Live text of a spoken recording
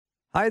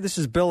Hi, this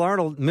is Bill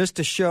Arnold. Missed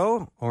a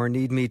show or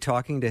need me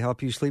talking to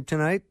help you sleep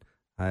tonight?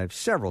 I have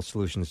several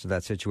solutions to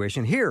that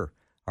situation. Here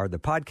are the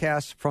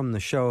podcasts from the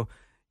show.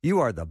 You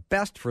are the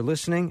best for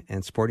listening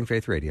and supporting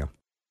Faith Radio.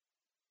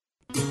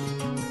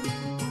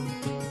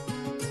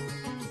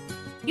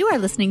 You are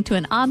listening to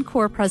an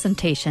encore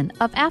presentation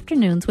of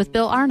Afternoons with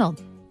Bill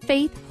Arnold.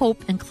 Faith,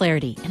 hope, and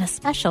clarity in a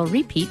special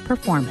repeat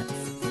performance.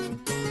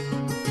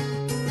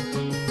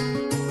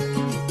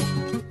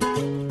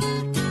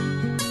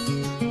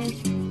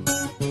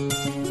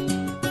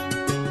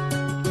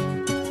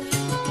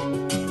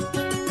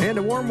 And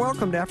a warm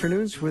welcome to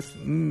Afternoons with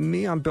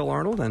me. I'm Bill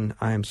Arnold, and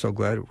I am so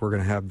glad we're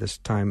going to have this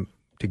time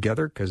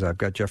together because I've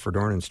got Jeff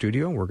Verdoorn in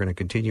studio. We're going to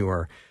continue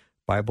our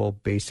Bible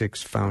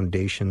Basics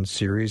Foundation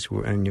series.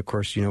 And, of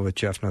course, you know with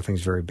Jeff,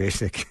 nothing's very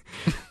basic,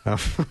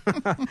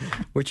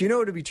 which you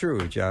know to be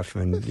true, Jeff,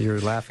 and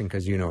you're laughing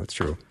because you know it's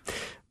true.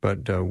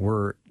 But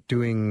we're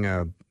doing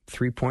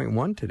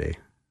 3.1 today.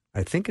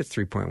 I think it's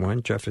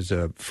 3.1. Jeff is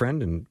a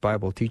friend and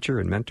Bible teacher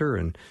and mentor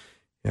and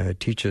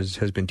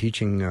has been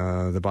teaching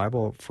the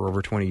Bible for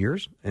over 20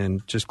 years,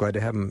 and just glad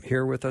to have him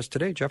here with us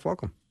today. Jeff,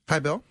 welcome. Hi,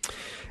 Bill.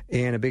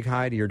 And a big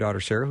hi to your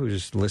daughter, Sarah,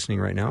 who's listening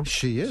right now.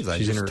 She is. I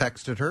just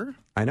texted her.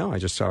 I know. I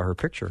just saw her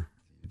picture.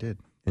 You did.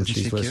 And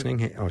she's listening.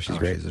 Hey, she's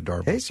great. She's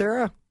adorable. Hey,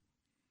 Sarah.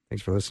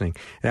 Thanks for listening.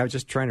 And I was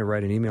just trying to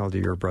write an email to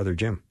your brother,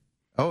 Jim.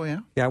 Oh, yeah?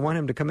 Yeah, I want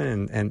him to come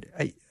in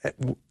and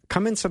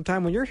come in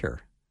sometime when you're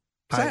here.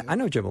 I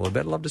know Jim a little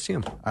bit. I'd love to see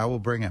him. I will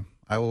bring him.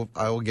 I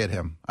will get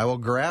him. I will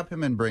grab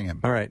him and bring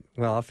him. All right.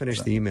 Well, I'll finish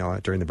the email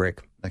during the break.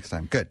 Next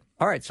time. Good.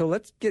 All right. So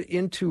let's get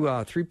into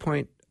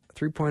 3.0.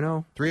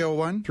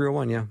 301?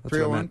 301, yeah.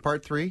 301,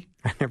 part 3?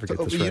 I never get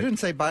this right. You didn't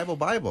say Bible.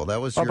 That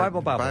was your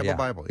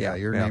Bible. Yeah,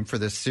 your name for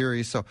this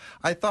series. So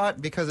I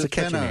thought because it's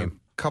been a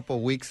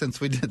couple weeks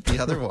since we did the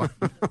other one,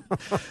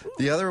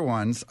 the other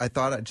ones, I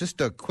thought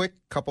just a quick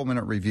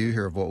couple-minute review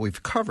here of what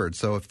we've covered.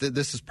 So if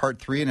this is part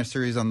 3 in a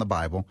series on the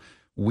Bible,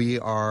 we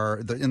are,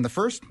 in the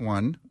first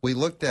one, we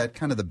looked at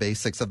kind of the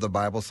basics of the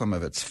Bible, some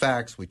of its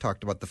facts. We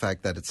talked about the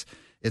fact that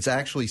it's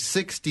actually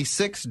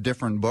 66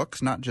 different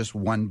books, not just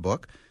one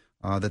book,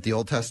 that the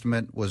Old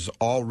Testament was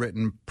all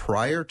written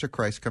prior to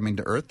Christ coming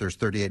to earth. There's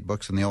 38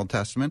 books in the Old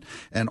Testament,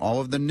 and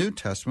all of the New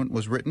Testament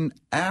was written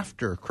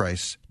after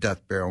Christ's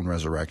death, burial, and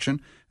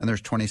resurrection, and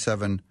there's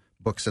 27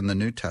 books in the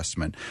New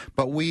Testament.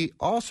 But we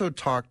also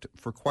talked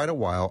for quite a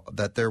while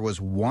that there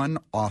was one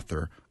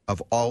author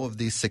of all of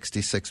these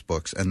 66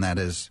 books, and that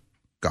is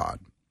God.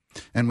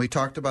 And we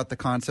talked about the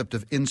concept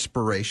of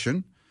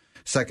inspiration.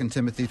 2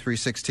 Timothy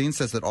 3:16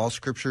 says that all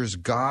Scripture is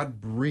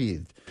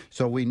God-breathed.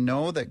 So we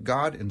know that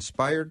God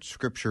inspired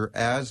Scripture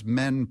as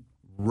men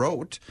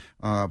wrote.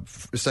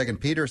 2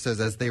 Peter says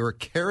as they were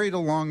carried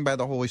along by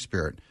the Holy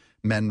Spirit,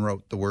 men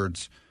wrote the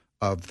words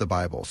of the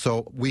Bible.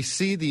 So we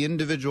see the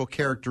individual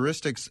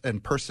characteristics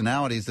and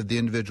personalities of the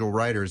individual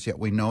writers, yet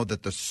we know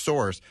that the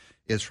source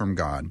is from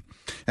God.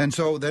 And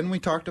so then we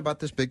talked about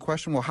this big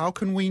question, well, how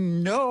can we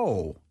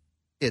know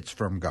it's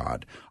from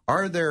God?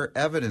 Are there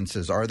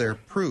evidences? Are there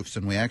proofs?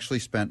 And we actually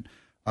spent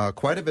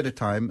quite a bit of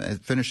time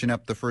finishing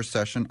up the first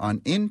session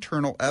on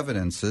internal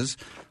evidences,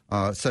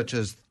 such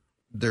as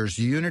there's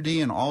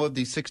unity in all of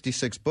these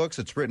 66 books.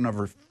 It's written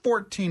over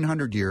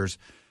 1,400 years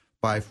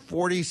by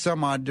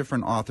 40-some-odd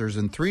different authors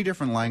in 3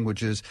 different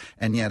languages,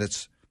 and yet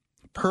it's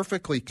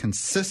perfectly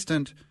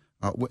consistent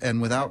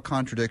and without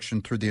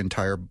contradiction through the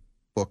entire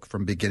book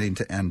from beginning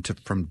to end,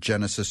 from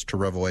Genesis to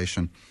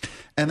Revelation.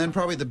 And then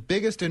probably the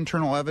biggest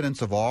internal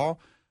evidence of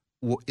all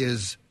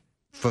is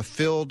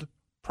fulfilled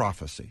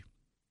prophecy.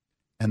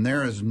 And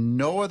there is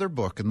no other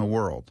book in the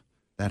world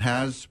that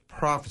has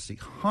prophecy,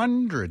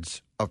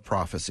 hundreds of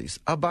prophecies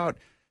about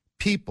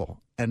people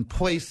and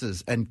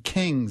places and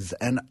kings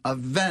and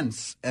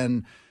events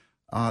and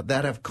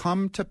that have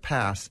come to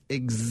pass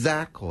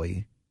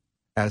exactly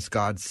as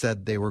God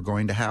said they were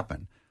going to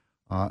happen.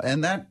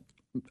 And that,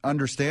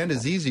 understand,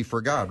 is easy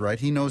for God, right?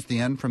 He knows the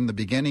end from the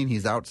beginning.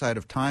 He's outside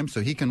of time,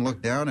 so he can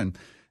look down and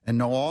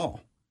know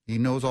all. He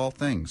knows all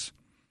things.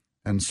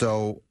 And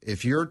so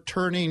if you're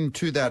turning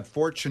to that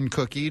fortune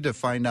cookie to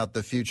find out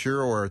the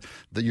future, or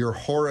your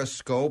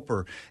horoscope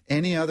or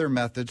any other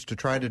methods to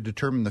try to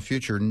determine the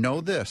future,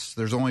 know this: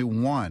 there's only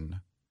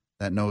one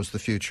that knows the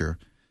future,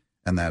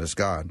 and that is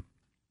God.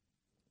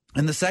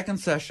 In the second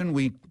session,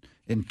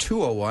 in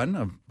 201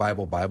 of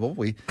Bible,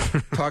 we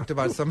talked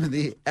about some of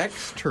the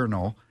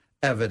external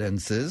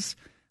evidences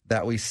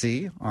that we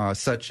see,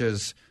 such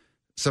as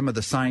some of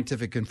the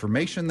scientific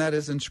information that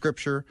is in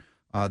Scripture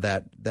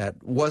that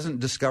wasn't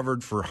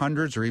discovered for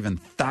hundreds or even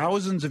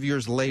thousands of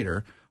years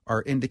later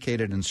are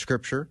indicated in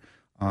Scripture.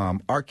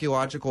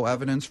 Archaeological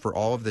evidence for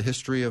all of the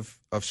history of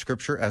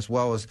Scripture, as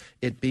well as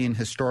it being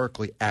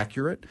historically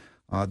accurate.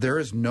 There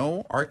is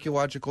no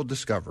archaeological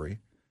discovery,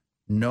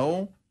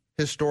 no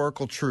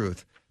historical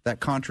truth that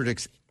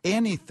contradicts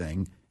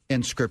anything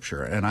in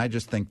Scripture, and I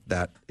just think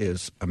that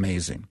is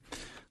amazing.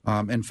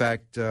 In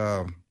fact,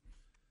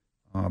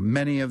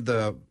 many of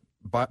the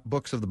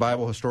books of the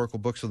Bible, historical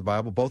books of the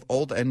Bible, both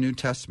Old and New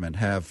Testament,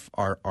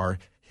 are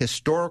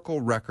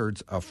historical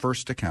records of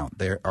first account.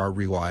 They are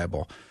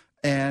reliable.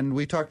 And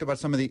we talked about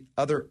some of the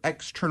other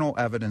external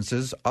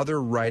evidences,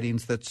 other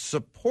writings that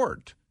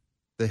support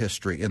the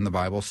history in the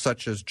Bible,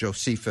 such as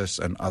Josephus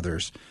and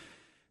others.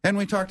 And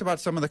we talked about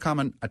some of the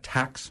common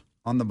attacks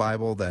on the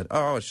Bible that,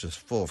 it's just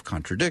full of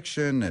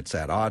contradiction, it's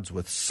at odds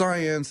with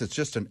science, it's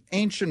just an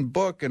ancient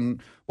book,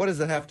 and what does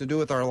it have to do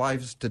with our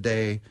lives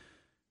today?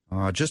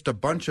 Just a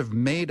bunch of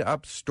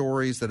made-up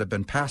stories that have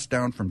been passed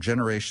down from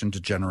generation to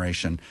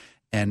generation.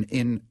 And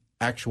in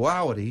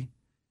actuality,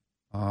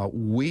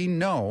 we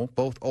know,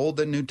 both Old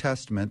and New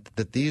Testament,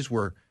 that these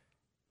were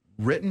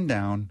written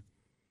down,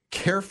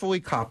 carefully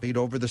copied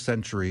over the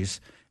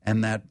centuries,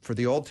 and that for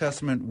the Old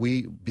Testament,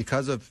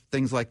 because of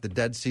things like the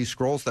Dead Sea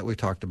Scrolls that we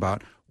talked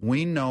about,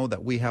 we know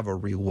that we have a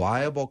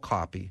reliable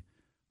copy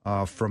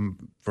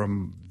from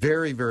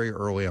very, very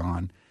early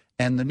on.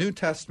 And the New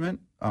Testament,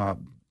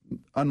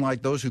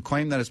 unlike those who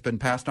claim that it's been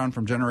passed on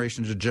from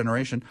generation to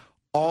generation,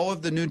 all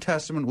of the New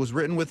Testament was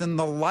written within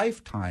the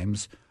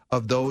lifetimes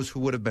of those who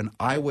would have been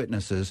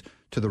eyewitnesses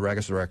to the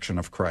resurrection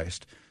of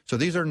Christ. So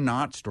these are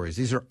not stories.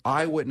 These are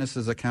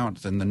eyewitnesses'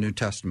 accounts in the New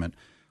Testament,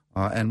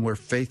 and were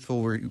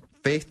faithfully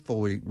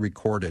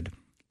recorded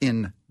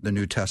in the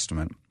New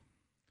Testament.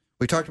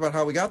 We talked about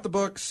how we got the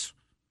books,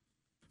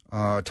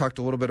 talked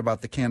a little bit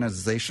about the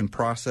canonization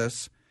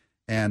process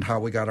and how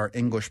we got our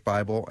English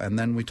Bible, and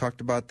then we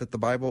talked about that the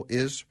Bible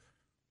is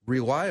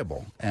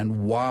reliable,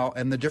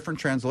 and the different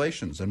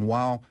translations. And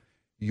while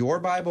your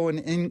Bible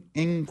in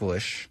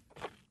English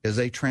is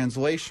a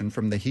translation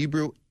from the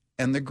Hebrew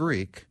and the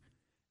Greek,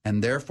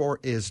 and therefore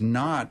is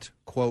not,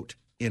 quote,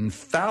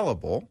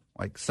 infallible,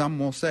 like some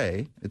will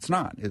say, it's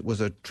not. It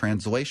was a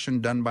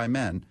translation done by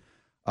men.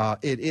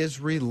 It is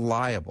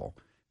reliable.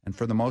 And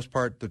for the most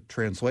part, the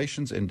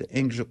translations into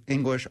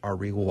English are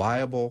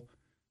reliable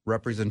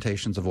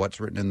representations of what's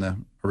written in the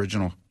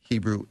original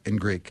Hebrew and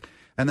Greek.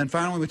 And then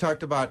finally, we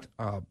talked about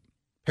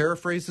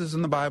paraphrases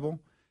in the Bible,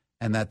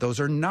 and that those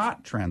are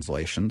not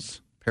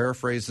translations.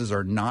 Paraphrases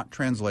are not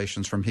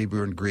translations from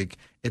Hebrew and Greek.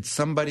 It's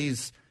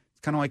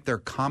kind of like their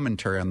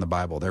commentary on the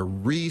Bible. They're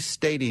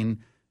restating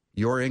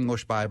your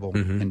English Bible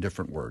in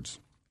different words.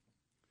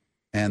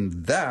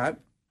 And that,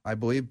 I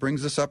believe,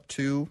 brings us up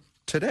to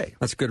today.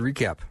 That's a good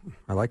recap.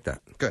 I like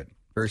that. Good.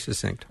 Very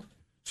succinct.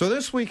 So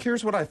this week,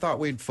 here's what I thought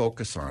we'd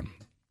focus on.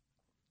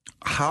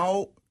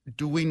 How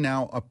do we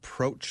now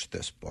approach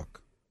this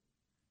book?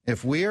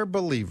 If we are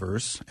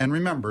believers, and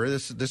remember,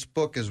 this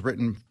book is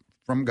written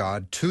from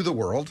God to the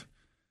world,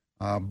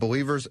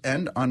 believers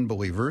and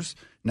unbelievers.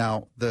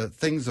 Now, the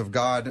things of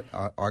God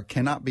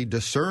cannot be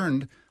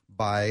discerned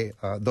by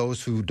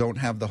those who don't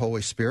have the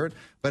Holy Spirit,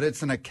 but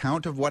it's an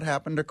account of what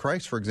happened to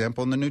Christ, for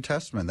example, in the New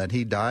Testament, that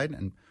he died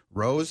and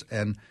rose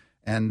and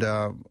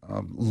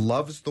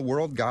loves the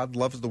world. God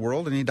loves the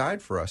world, and he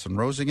died for us and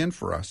rose again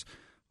for us.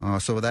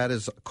 So that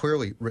is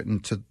clearly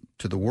written to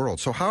the world.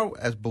 So how,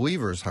 as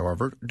believers,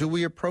 however, do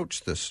we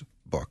approach this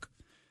book?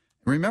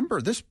 Remember,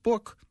 this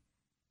book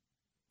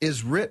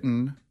is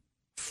written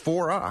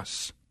for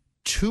us,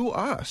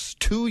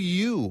 to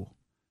you.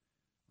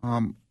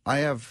 I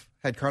have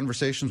had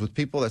conversations with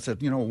people that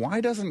said,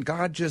 why doesn't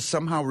God just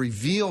somehow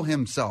reveal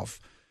himself,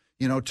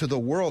 to the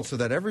world so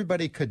that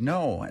everybody could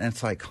know? And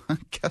it's like,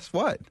 guess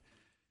what?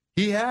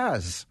 He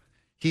has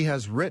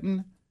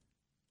written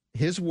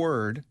his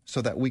word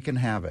so that we can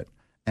have it.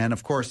 And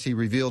of course, he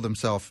revealed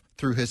himself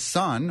through his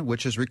Son,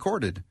 which is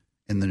recorded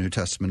in the New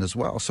Testament as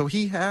well. So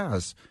he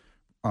has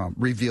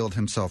revealed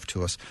himself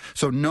to us.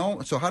 So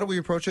how do we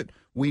approach it?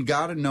 We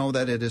got to know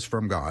that it is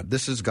from God.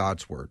 This is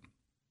God's word.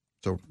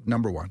 So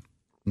number one,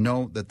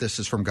 know that this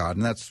is from God.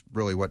 And that's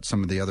really what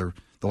some of the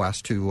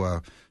last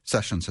two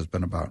sessions has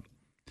been about.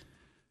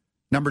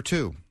 Number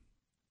two,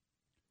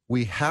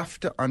 we have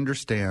to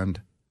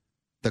understand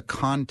the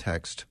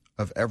context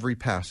of every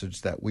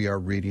passage that we are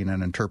reading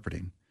and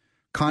interpreting.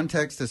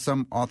 Context, as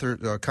some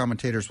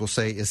commentators will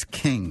say, is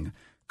king.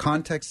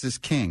 Context is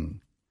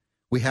king.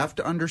 We have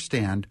to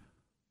understand,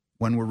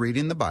 when we're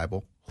reading the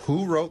Bible,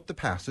 who wrote the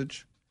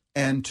passage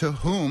and to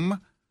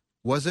whom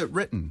was it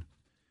written.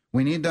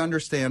 We need to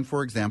understand,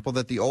 for example,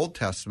 that the Old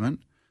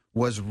Testament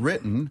was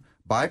written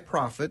by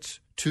prophets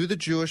to the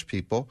Jewish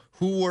people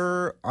who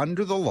were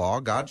under the law,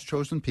 God's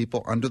chosen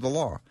people under the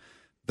law.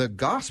 The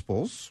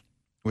Gospels,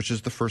 which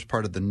is the first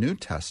part of the New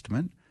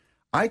Testament,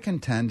 I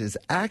contend is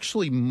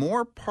actually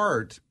more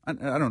part, I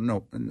don't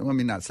know, let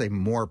me not say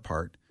more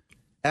part,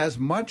 as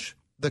much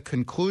the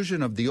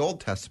conclusion of the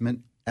Old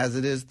Testament as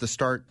it is the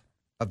start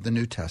of the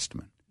New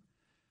Testament.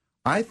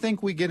 I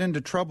think we get into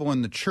trouble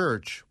in the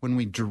church when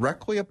we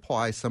directly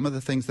apply some of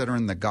the things that are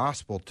in the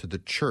gospel to the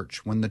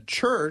church, when the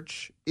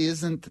church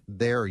isn't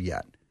there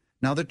yet.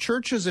 Now, the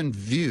church is in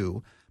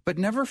view, but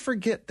never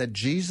forget that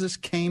Jesus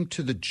came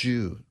to the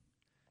Jew.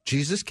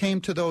 Jesus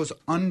came to those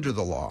under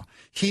the law.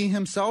 He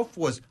himself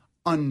was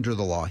under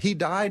the law. He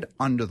died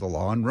under the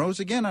law and rose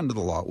again under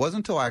the law. It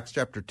wasn't until Acts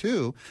chapter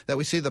 2 that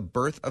we see the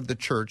birth of the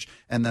church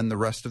and then the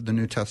rest of the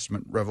New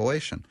Testament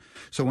revelation.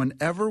 So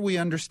whenever we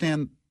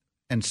understand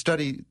and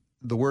study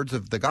the words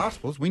of the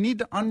Gospels, we need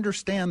to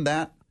understand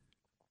that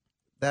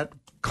that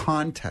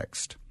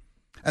context.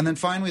 And then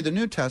finally, the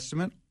New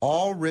Testament,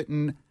 all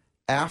written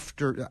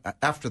after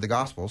the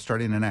gospel,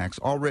 starting in Acts,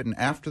 all written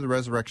after the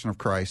resurrection of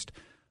Christ,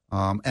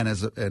 and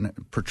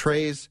it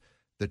portrays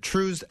the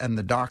truths and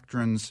the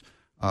doctrines,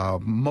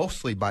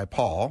 mostly by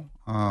Paul,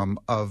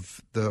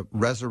 of the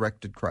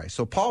resurrected Christ.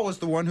 So Paul was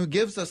the one who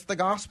gives us the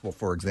gospel,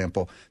 for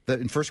example, that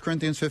in 1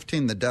 Corinthians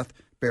 15, the death,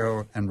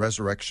 burial, and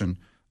resurrection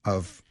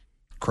of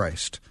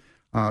Christ.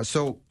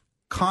 So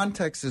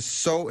context is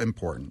so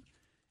important.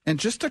 And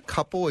just a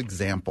couple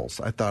examples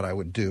I thought I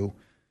would do.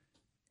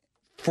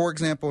 For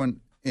example,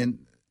 in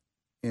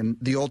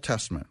the Old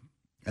Testament,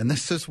 and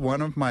this is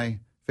one of my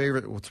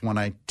favorite, it's when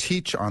I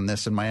teach on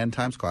this in my end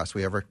times class,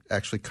 we ever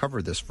actually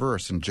covered this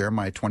verse in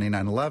Jeremiah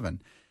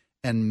 29:11.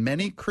 And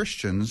many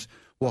Christians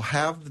will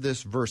have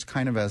this verse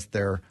kind of as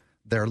their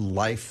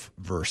life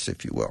verse,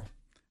 if you will.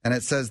 And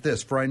it says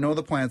this, "For I know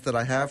the plans that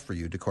I have for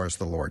you, declares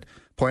the Lord,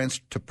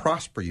 plans to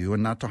prosper you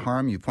and not to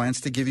harm you,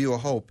 plans to give you a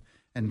hope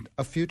and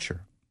a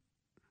future."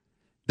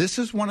 This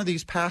is one of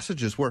these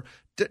passages where,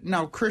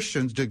 now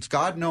Christians, does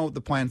God know the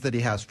plans that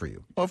he has for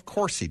you? Well, of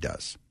course he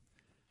does.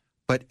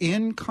 But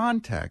in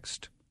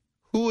context,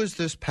 who is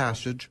this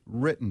passage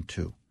written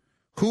to?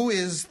 Who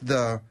is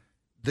the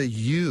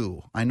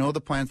you? I know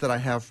the plans that I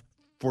have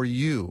for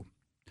you.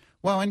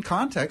 Well, in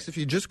context, if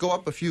you just go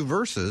up a few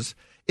verses,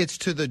 it's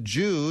to the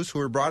Jews who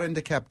were brought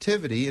into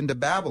captivity into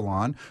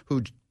Babylon,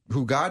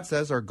 who God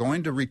says are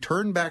going to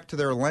return back to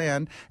their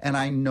land, and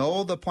I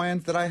know the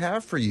plans that I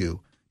have for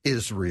you,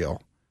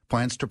 Israel.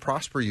 Plans to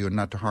prosper you and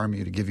not to harm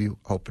you, to give you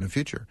hope in the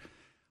future.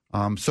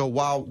 So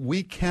while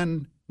we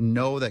can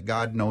know that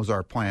God knows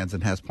our plans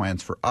and has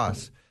plans for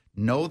us,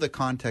 know the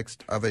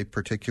context of a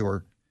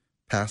particular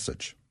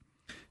passage.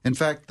 In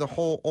fact, the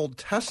whole Old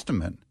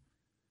Testament,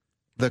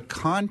 the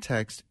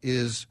context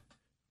is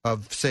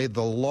of, say,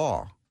 the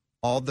law,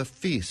 all the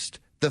feasts,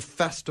 the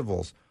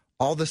festivals,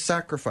 all the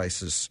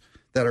sacrifices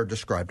that are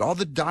described, all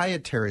the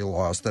dietary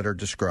laws that are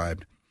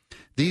described.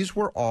 These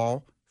were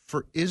all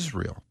for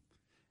Israel.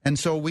 And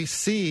so we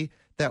see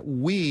that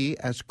we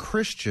as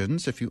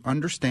Christians, if you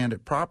understand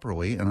it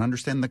properly and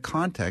understand the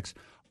context,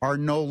 are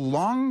no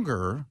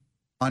longer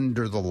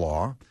under the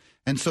law.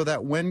 And so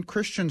that when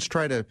Christians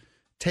try to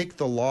take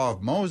the law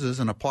of Moses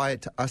and apply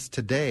it to us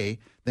today,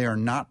 they are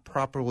not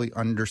properly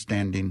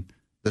understanding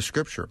the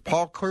Scripture.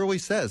 Paul clearly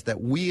says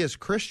that we as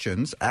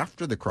Christians,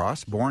 after the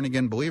cross,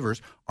 born-again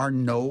believers, are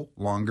no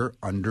longer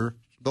under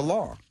the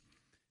law.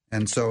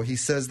 And so he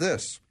says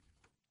this.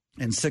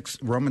 In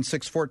Romans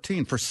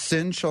 6:14, "For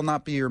sin shall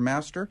not be your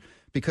master,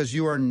 because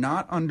you are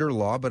not under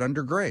law, but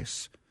under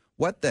grace.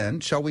 What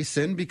then? Shall we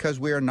sin because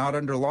we are not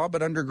under law,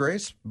 but under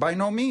grace? By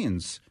no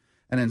means."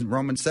 And in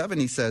Romans 7,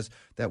 he says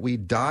that we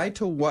die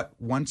to what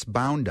once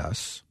bound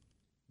us,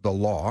 the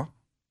law.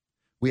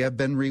 We have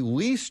been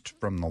released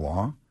from the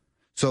law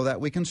so that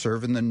we can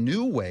serve in the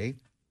new way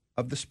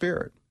of the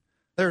Spirit.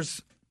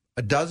 There's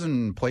a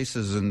dozen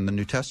places in the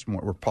New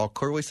Testament where Paul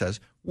clearly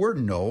says we're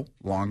no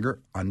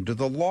longer under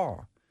the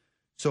law.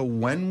 So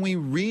when we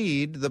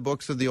read the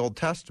books of the Old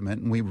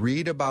Testament and we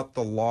read about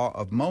the law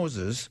of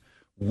Moses,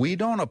 we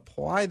don't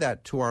apply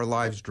that to our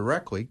lives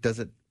directly. Does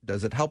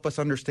it help us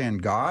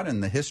understand God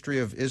and the history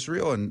of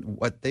Israel and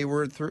what they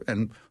were through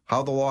and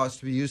how the law is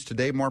to be used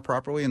today more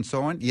properly and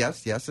so on?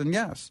 Yes, yes, and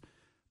yes.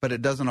 But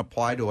it doesn't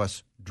apply to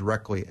us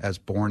directly as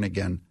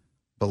born-again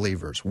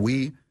believers.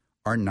 We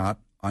are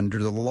not under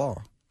the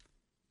law.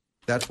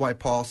 That's why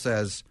Paul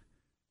says,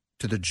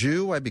 "To the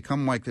Jew, I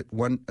become like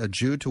a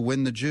Jew to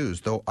win the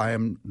Jews. Though I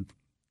am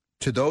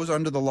to those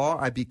under the law,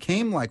 I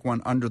became like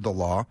one under the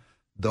law,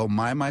 though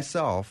I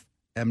myself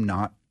am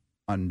not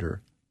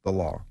under the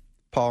law."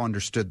 Paul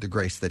understood the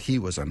grace that he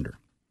was under.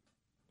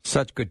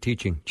 Such good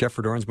teaching. Jeff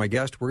Verdoorn's my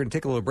guest. We're going to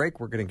take a little break.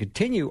 We're going to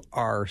continue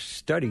our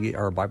study,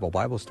 our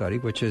Bible study,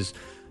 which is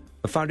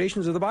the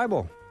foundations of the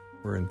Bible.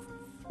 We're in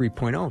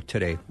 3.0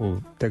 today.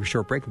 We'll take a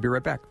short break and be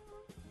right back.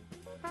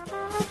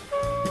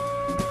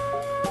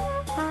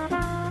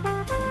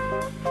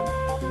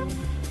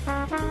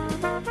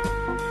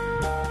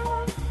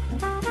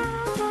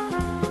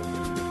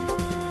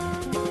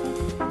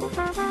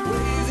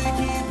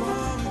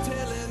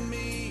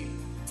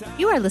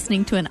 You are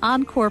listening to an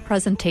encore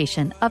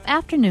presentation of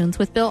Afternoons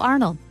with Bill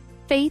Arnold.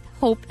 Faith,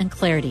 hope, and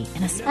clarity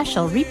in a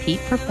special repeat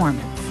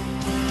performance.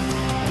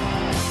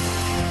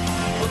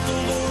 But the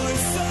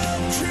voice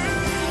of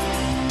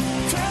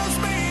truth tells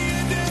me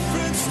a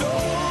different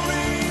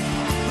story.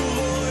 The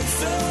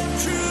voice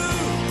of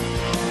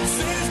truth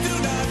says do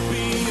not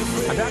be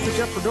afraid. I'm Dr.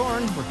 Jeff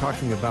Verdoorn. We're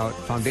talking about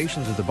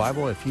foundations of the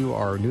Bible. If you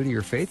are new to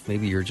your faith,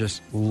 maybe you're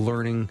just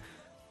learning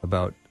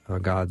about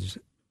God's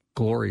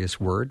glorious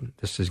word.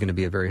 This is going to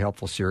be a very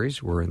helpful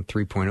series. We're in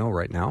 3.0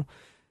 right now,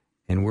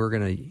 and we're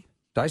going to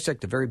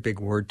dissect a very big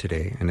word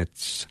today, and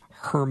it's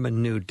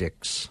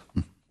hermeneutics.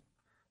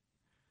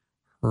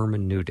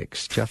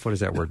 Hermeneutics. Jeff, what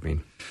does that word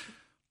mean?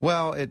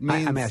 Well, it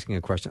means... I'm asking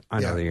a question. I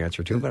know the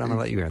answer to, but I'm going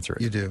to let you answer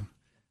it. You do.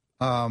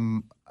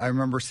 I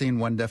remember seeing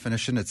one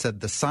definition. It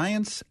said, the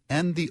science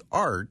and the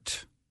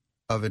art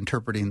of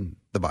interpreting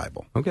the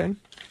Bible. Okay.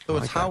 So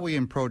it's how we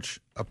approach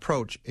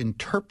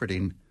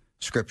interpreting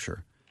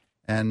Scripture.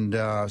 And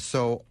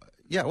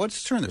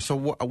let's turn this. So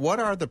what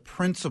are the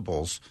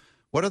principles?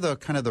 What are the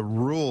kind of the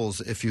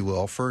rules, if you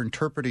will, for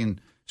interpreting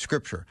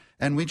Scripture?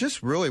 And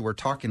we're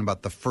talking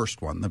about the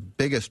first one, the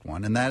biggest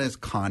one, and that is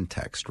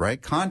context,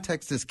 right?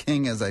 Context is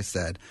king, as I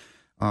said.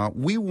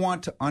 We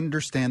want to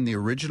understand the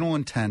original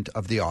intent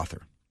of the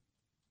author.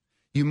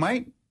 You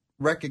might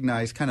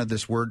recognize kind of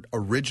this word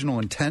original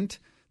intent.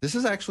 This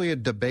is actually a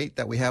debate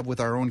that we have with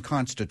our own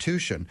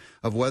Constitution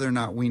of whether or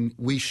not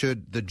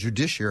the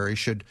judiciary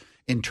should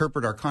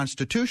interpret our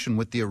Constitution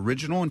with the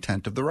original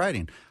intent of the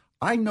writing.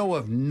 I know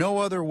of no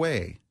other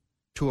way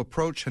to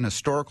approach an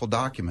historical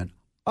document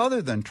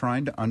other than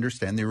trying to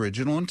understand the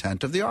original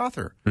intent of the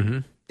author. Mm-hmm.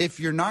 If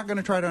you're not going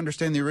to try to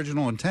understand the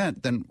original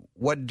intent, then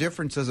what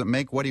difference does it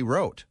make what he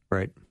wrote?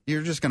 Right.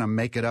 You're just going to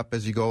make it up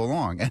as you go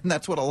along. And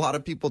that's what a lot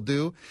of people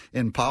do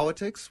in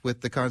politics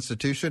with the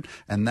Constitution,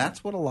 and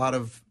that's what a lot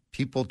of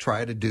people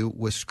try to do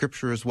with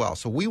Scripture as well.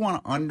 So we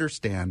want to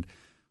understand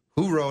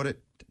who wrote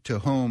it, to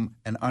whom,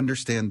 and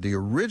understand the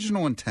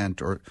original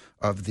intent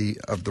of the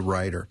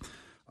writer.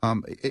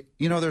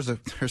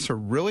 There's a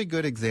really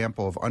good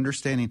example of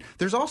understanding.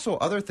 There's also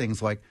other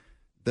things like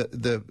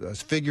the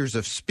figures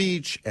of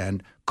speech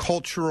and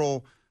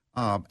cultural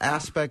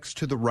aspects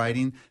to the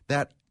writing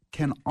that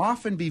can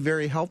often be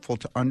very helpful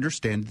to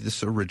understand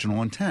this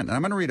original intent. And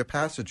I'm going to read a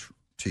passage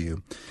to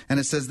you, and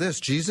it says this: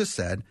 Jesus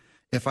said,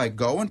 "If I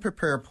go and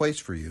prepare a place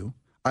for you,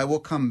 I will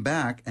come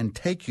back and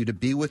take you to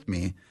be with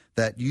me,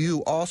 that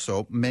you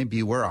also may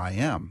be where I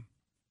am."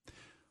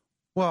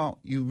 Well,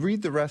 you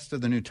read the rest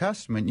of the New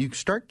Testament, you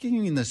start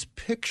getting this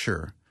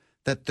picture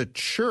that the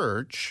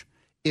church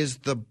is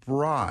the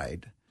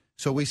bride.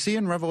 So we see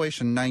in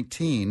Revelation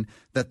 19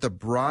 that the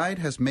bride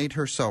has made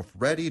herself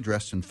ready,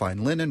 dressed in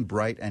fine linen,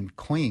 bright and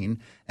clean.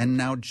 And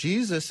now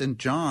Jesus in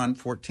John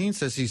 14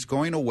 says he's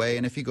going away,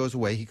 and if he goes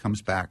away, he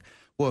comes back.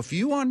 Well, if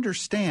you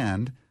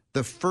understand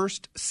the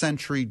first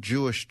century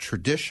Jewish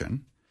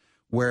tradition,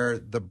 where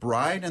the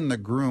bride and the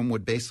groom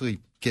would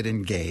basically get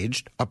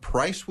engaged, a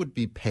price would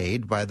be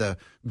paid by the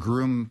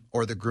groom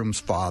or the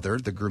groom's father,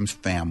 the groom's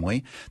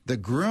family. The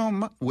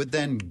groom would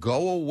then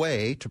go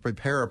away to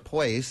prepare a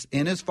place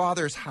in his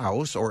father's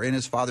house or in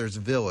his father's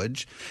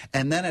village,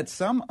 and then at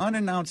some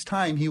unannounced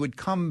time, he would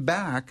come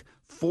back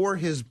for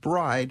his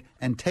bride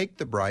and take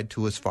the bride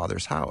to his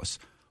father's house.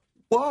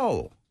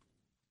 Whoa!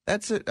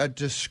 That's a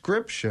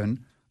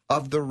description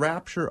of the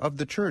rapture of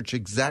the church,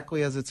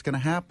 exactly as it's going to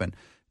happen.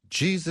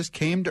 Jesus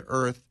came to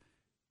earth,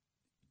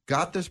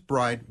 got this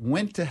bride,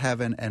 went to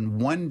heaven, and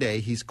one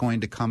day he's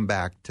going to come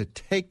back to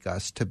take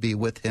us to be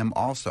with him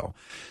also.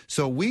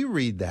 So we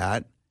read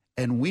that,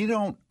 and we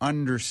don't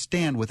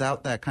understand,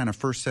 without that kind of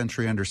first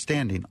century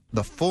understanding,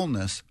 the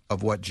fullness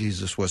of what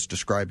Jesus was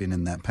describing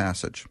in that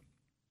passage.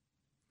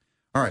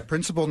 All right,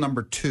 principle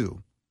number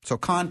 2. So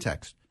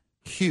context,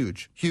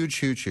 huge, huge,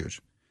 huge,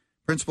 huge.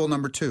 Principle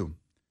number 2,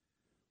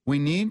 we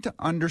need to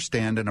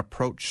understand and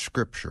approach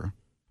Scripture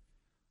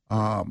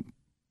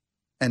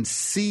and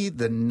see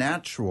the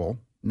natural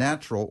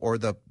or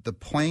the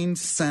plain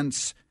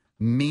sense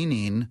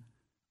meaning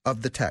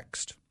of the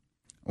text.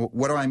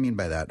 What do I mean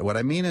by that? What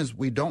I mean is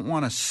we don't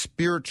want to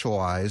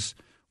spiritualize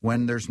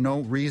when there's no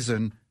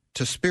reason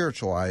to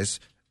spiritualize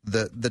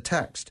the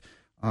text.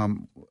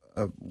 One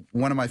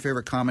of my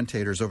favorite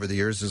commentators over the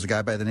years is a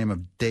guy by the name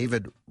of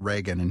David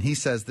Reagan, and he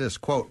says this,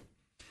 quote,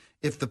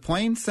 "If the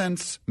plain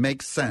sense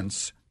makes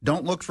sense,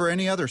 don't look for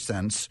any other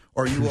sense,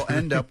 or you will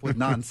end up with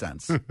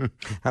nonsense."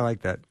 I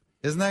like that.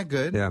 Isn't that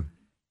good? Yeah.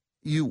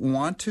 You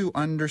want to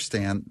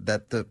understand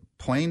that the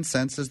plain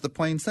sense is the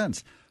plain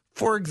sense.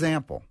 For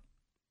example,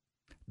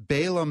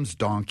 Balaam's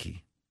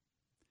donkey.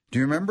 Do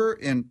you remember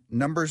in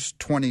Numbers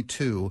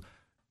 22,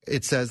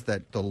 it says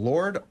that the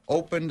Lord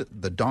opened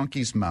the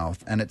donkey's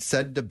mouth, and it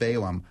said to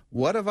Balaam,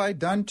 "What have I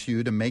done to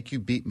you to make you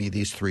beat me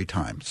these 3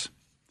 times?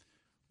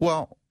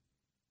 Well,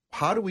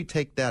 how do we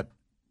take that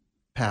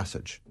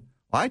passage?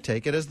 I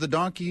take it as the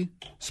donkey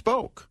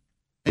spoke.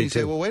 And you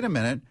say, well, wait a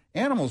minute,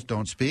 animals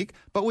don't speak,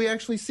 but we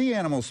actually see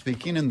animals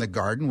speaking in the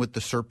garden with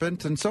the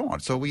serpent and so on.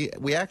 So we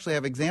actually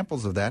have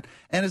examples of that.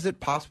 And is it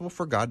possible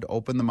for God to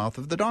open the mouth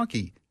of the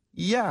donkey?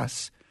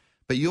 Yes.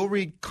 But you'll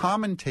read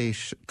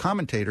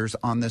commentators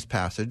on this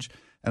passage,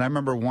 and I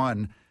remember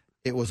one,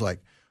 it was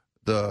like,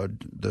 the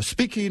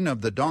speaking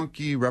of the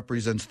donkey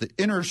represents the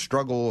inner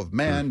struggle of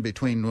man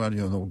between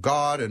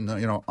God and,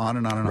 on and on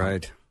and on.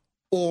 Right.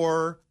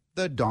 Or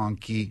the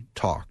donkey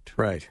talked.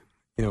 Right.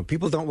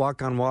 People don't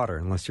walk on water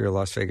unless you're a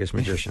Las Vegas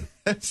magician.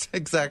 That's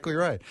exactly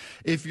right.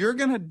 If you're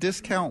going to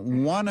discount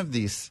one of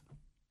these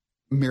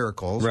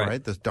miracles,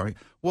 right, this donkey,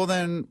 well,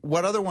 then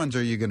what other ones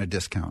are you going to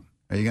discount?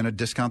 Are you going to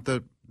discount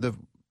the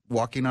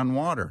walking on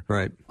water?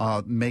 Right.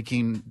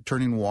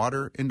 Turning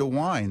water into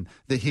wine,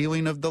 the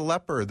healing of the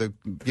leper, the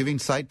giving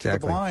sight to the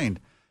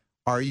blind.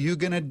 Are you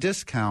going to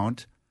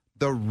discount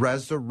the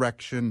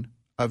resurrection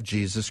of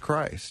Jesus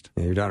Christ?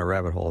 Yeah, you're down a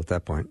rabbit hole at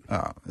that point.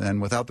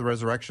 And without the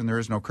resurrection, there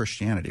is no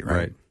Christianity, right?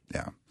 Right.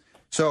 Yeah.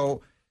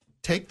 So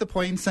take the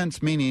plain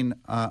sense meaning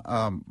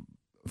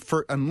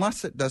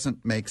unless it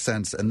doesn't make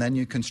sense, and then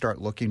you can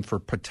start looking for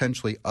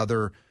potentially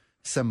other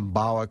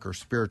symbolic or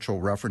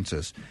spiritual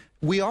references.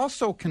 We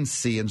also can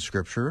see in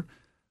Scripture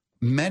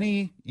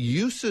many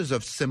uses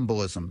of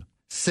symbolism,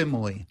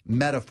 simile,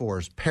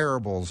 metaphors,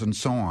 parables, and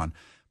so on.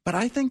 But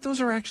I think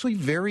those are actually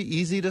very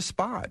easy to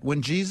spot.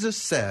 When Jesus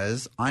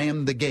says, I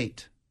am the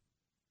gate,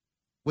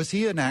 was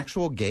he an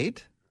actual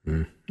gate?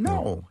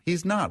 No,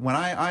 he's not. When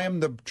I am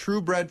the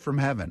true bread from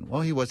heaven,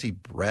 well, was he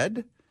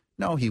bread?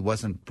 No, he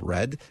wasn't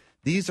bread.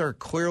 These are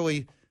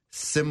clearly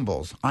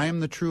symbols. I am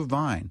the true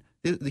vine.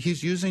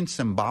 He's using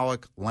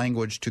symbolic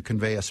language to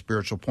convey a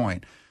spiritual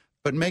point.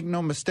 But make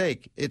no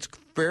mistake, it's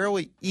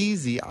fairly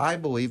easy, I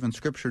believe, in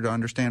Scripture to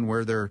understand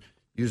where they're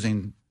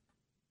using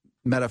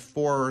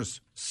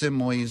metaphors,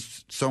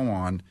 similes, so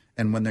on,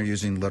 and when they're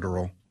using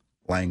literal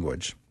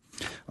language.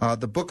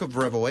 The book of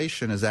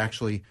Revelation is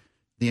actually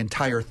the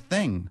entire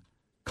thing.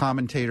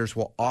 Commentators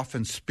will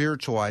often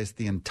spiritualize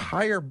the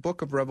entire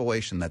book of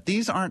Revelation, that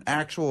these aren't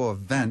actual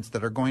events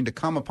that are going to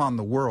come upon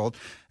the world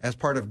as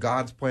part of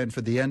God's plan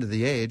for the end of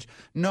the age.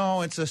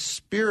 No, it's a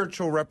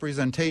spiritual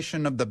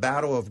representation of the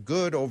battle of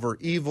good over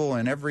evil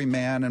and every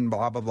man and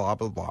blah, blah, blah,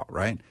 blah, blah,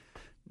 right?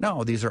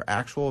 No, these are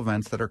actual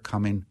events that are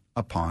coming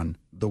upon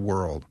the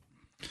world.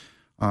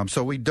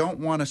 So we don't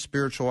want to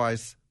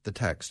spiritualize the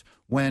text.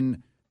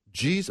 When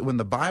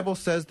the Bible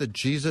says that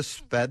Jesus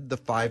fed the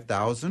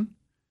 5,000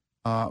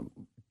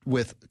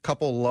 with a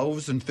couple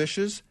loaves and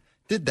fishes,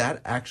 did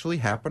that actually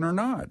happen or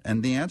not?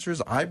 And the answer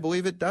is, I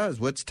believe it does.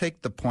 Let's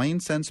take the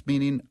plain sense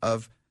meaning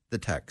of the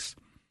text.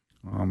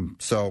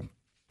 So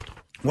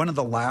one of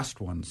the last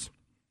ones,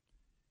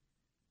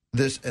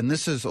 this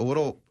is a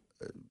little,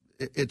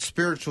 it's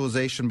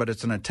spiritualization, but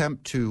it's an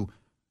attempt to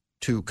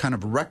kind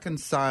of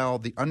reconcile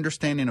the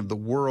understanding of the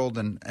world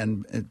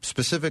and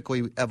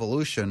specifically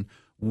evolution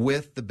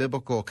with the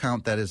biblical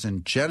account that is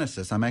in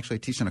Genesis. I'm actually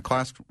teaching a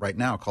class right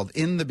now called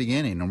In the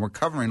Beginning, and we're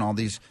covering all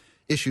these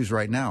issues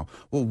right now.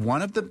 Well,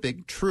 one of the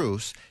big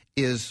truths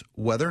is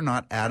whether or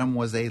not Adam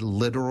was a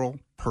literal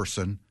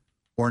person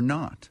or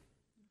not,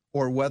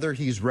 or whether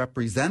he's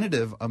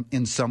representative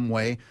in some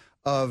way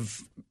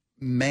of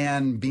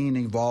man being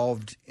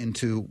evolved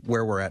into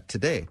where we're at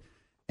today.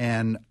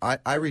 And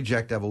I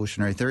reject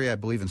evolutionary theory. I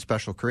believe in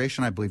special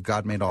creation. I believe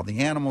God made all the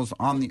animals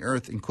on the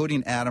earth,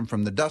 including Adam,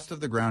 from the dust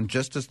of the ground,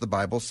 just as the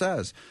Bible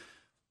says.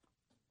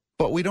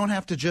 But we don't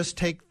have to just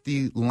take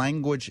the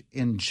language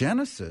in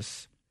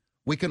Genesis.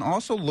 We can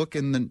also look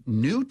in the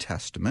New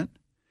Testament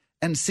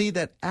and see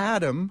that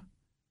Adam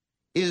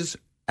is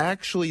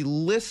actually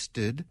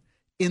listed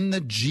in the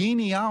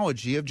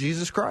genealogy of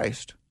Jesus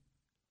Christ.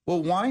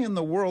 Well, why in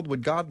the world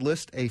would God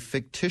list a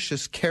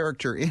fictitious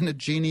character in a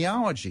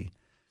genealogy?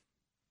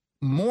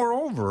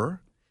 Moreover,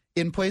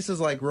 in places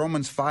like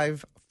Romans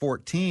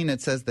 5:14,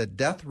 it says that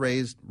death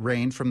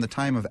reigned from the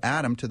time of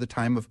Adam to the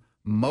time of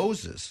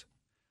Moses.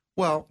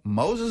 Well,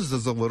 Moses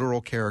is a literal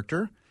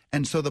character,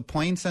 and so the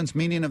plain sense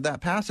meaning of that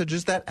passage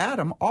is that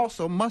Adam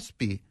also must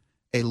be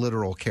a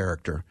literal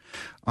character.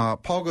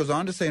 Paul goes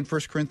on to say in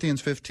 1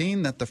 Corinthians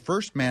 15 that the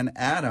first man,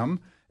 Adam,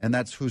 and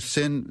that's who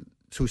sinned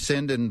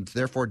and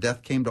therefore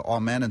death came to all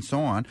men and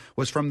so on,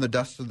 was from the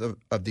dust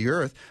of the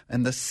earth.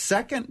 And the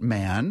second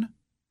man,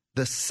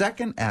 the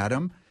second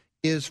Adam,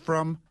 is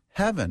from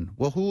heaven.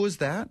 Well, who is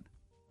that?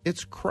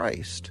 It's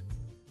Christ.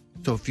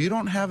 So if you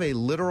don't have a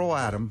literal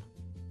Adam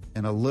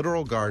in a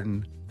literal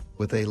garden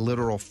with a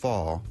literal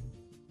fall,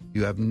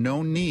 you have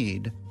no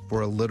need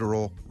for a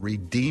literal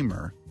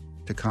Redeemer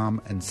to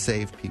come and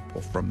save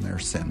people from their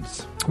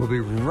sins. We'll be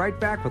right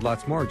back with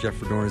lots more. Jeff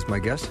Verdoorn is my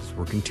guest.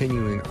 We're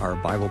continuing our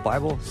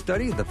Bible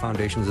study, the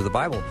foundations of the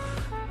Bible.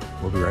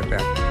 We'll be right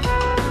back.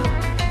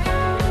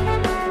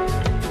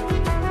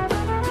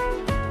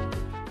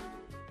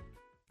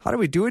 How do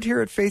we do it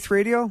here at Faith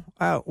Radio?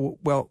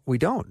 Well, we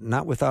don't.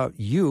 Not without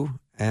you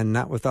and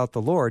not without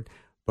the Lord,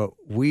 but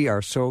we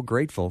are so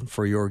grateful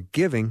for your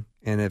giving.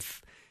 And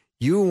if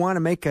you want to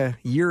make a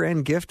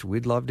year-end gift,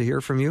 we'd love to hear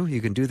from you.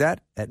 You can do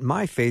that at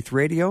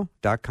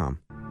myfaithradio.com.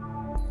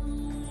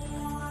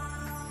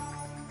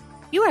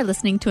 You are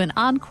listening to an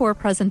encore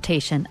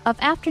presentation of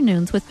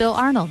Afternoons with Bill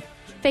Arnold.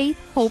 Faith,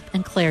 hope,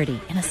 and clarity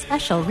in a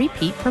special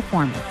repeat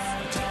performance.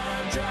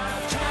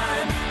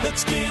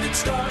 Let's get it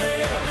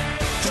started.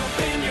 Jump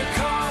in your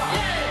car.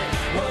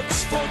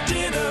 What's for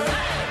dinner?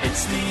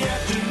 It's the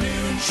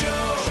afternoon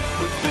show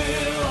with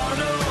Bill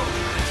Arnold.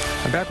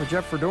 I'm back with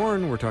Jeff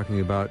Verdoorn. We're talking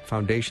about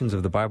Foundations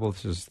of the Bible.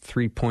 This is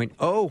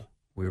 3.0.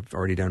 We've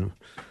already done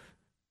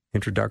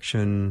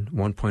introduction,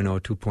 1.0,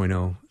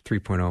 2.0,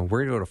 3.0.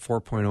 We're going to go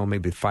to 4.0,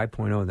 maybe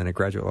 5.0, and then a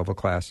graduate level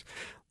class.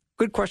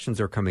 Good questions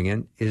are coming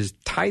in. Is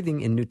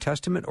tithing in New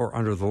Testament or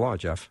under the law,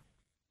 Jeff?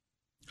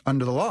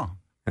 Under the law.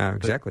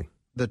 Exactly.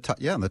 The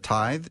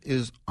tithe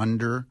is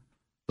under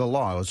the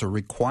law. It was a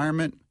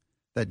requirement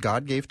that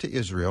God gave to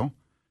Israel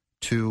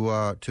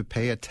to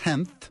pay a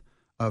tenth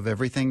of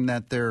everything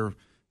that their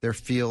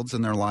fields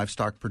and their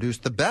livestock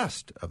produced, the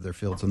best of their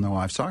fields and their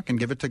livestock, and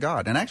give it to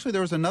God. And actually,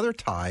 there was another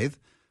tithe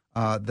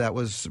that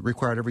was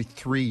required every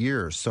 3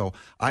 years. So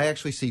I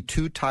actually see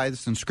 2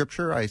 tithes in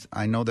Scripture.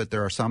 I know that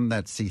there are some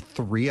that see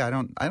 3. I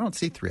don't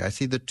see 3. I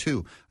see the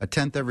 2, a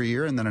tenth every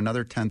year, and then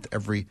another tenth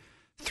every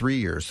 3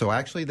 years. So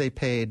actually, they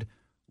paid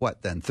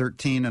what then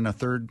 13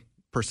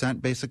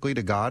 1/3% basically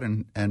to God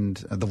and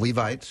the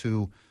Levites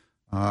who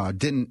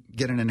didn't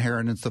get an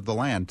inheritance of the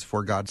land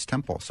for God's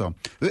temple. So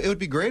it would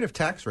be great if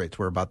tax rates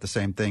were about the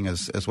same thing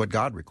as what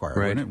God required,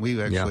 right. wouldn't it?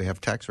 We actually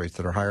have tax rates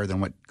that are higher than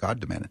what God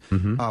demanded.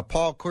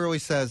 Paul clearly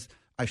says,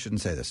 I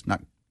shouldn't say this,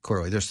 not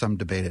clearly, there's some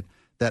debated,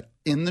 that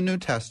in the New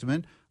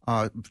Testament,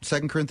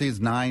 2 Corinthians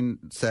 9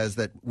 says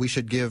that we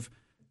should give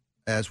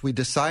as we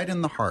decide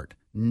in the heart,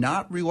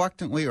 not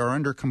reluctantly or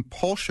under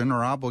compulsion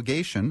or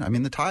obligation. I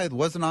mean, the tithe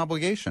was an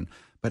obligation,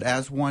 but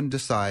as one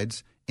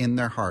decides in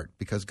their heart,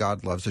 because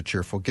God loves a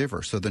cheerful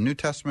giver. So the New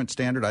Testament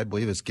standard, I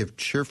believe, is give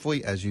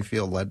cheerfully as you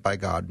feel led by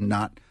God,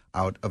 not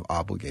out of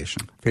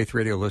obligation. Faith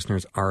Radio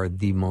listeners are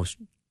the most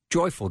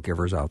joyful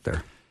givers out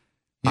there.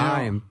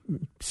 I am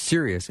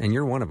serious, and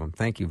you're one of them.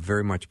 Thank you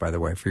very much, by the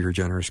way, for your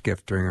generous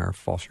gift during our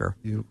fall share.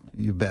 You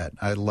bet.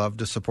 I love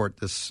to support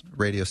this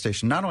radio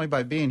station, not only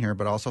by being here,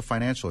 but also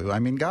financially. I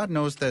mean, God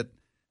knows that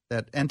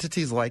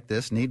entities like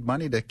this need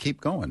money to keep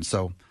going.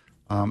 So,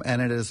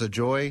 and it is a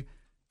joy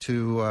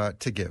to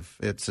give.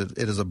 It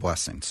is a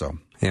blessing. So,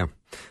 yeah.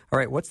 All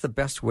right. What's the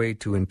best way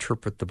to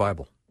interpret the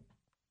Bible?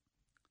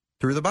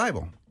 Through the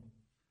Bible.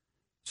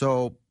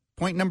 So,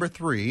 point number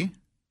 3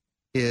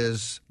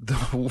 is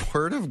the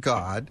Word of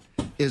God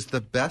is the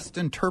best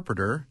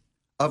interpreter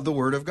of the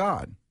Word of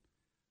God.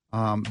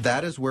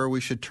 That is where we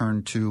should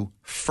turn to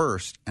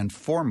first and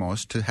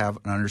foremost to have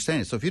an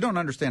understanding. So if you don't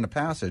understand a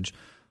passage,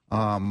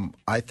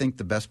 I think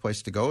the best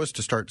place to go is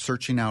to start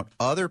searching out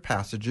other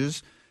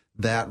passages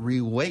that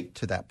relate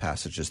to that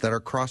passages, that are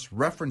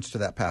cross-referenced to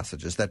that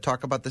passages, that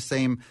talk about the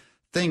same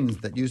things,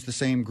 that use the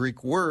same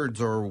Greek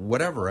words or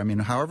whatever. I mean,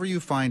 however you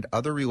find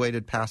other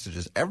related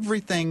passages,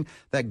 everything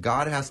that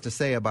God has to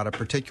say about a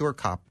particular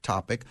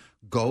topic,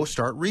 go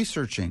start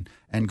researching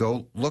and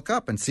go look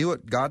up and see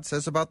what God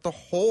says about the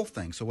whole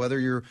thing. So whether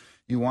you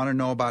want to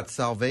know about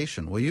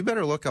salvation, well, you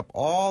better look up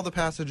all the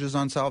passages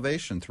on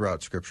salvation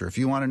throughout Scripture. If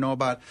you want to know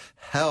about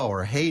hell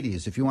or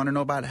Hades, if you want to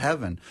know about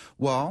heaven,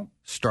 well,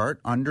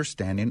 start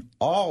understanding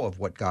all of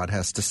what God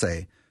has to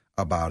say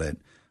about it.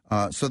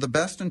 So the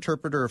best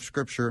interpreter of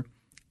Scripture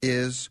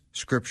is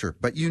Scripture.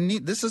 But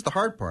this is the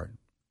hard part.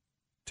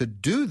 To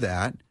do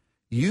that,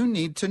 you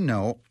need to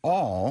know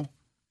all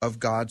of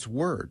God's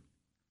Word.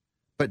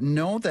 But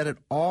know that it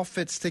all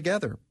fits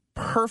together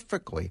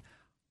perfectly.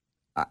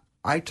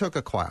 I took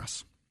a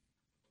class.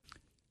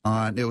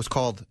 It was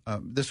called,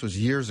 this was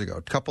years ago,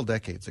 a couple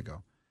decades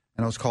ago,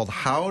 and it was called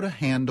How to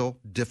Handle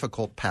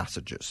Difficult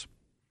Passages.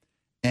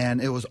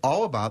 And it was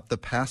all about the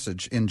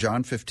passage in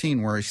John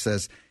 15 where he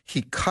says,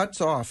 he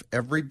cuts off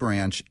every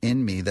branch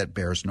in me that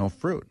bears no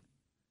fruit.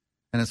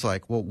 And it's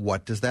like, well,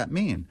 what does that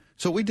mean?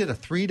 So we did a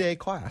 3-day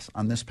class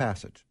on this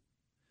passage.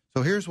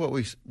 So here's what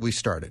we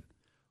started.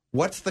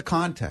 What's the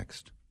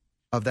context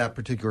of that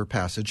particular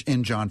passage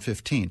in John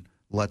 15?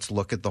 Let's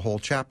look at the whole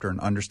chapter and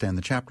understand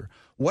the chapter.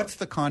 What's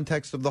the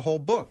context of the whole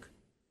book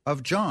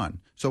of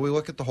John? So we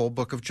look at the whole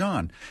book of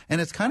John. And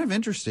it's kind of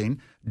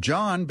interesting.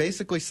 John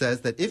basically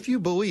says that if you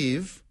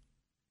believe,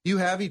 you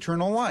have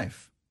eternal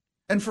life.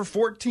 And for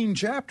 14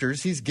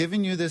 chapters, he's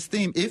giving you this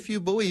theme. If you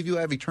believe, you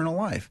have eternal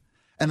life.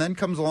 And then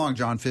comes along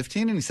John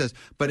 15, and he says,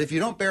 but if you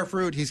don't bear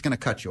fruit, he's going to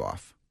cut you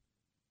off.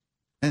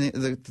 And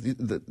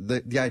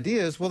the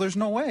idea is, well, there's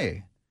no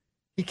way.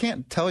 He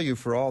can't tell you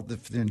for all the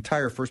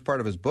entire first part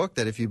of his book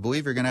that if you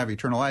believe you're going to have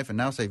eternal life, and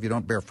now say if you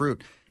don't bear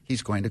fruit,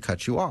 he's going to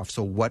cut you off.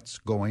 So what's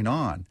going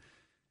on?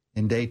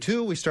 In day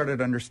 2, we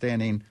started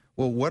understanding,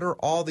 well, what are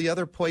all the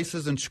other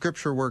places in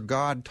Scripture where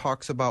God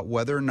talks about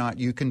whether or not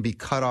you can be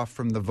cut off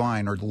from the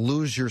vine or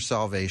lose your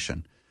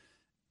salvation?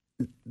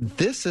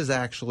 This is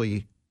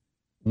actually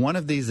one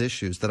of these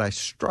issues that I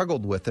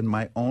struggled with in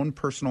my own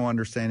personal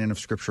understanding of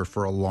Scripture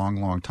for a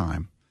long, long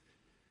time.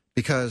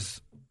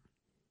 Because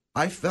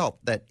I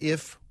felt that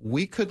if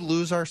we could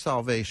lose our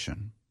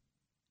salvation,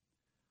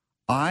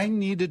 I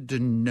needed to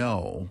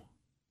know,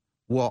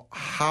 well,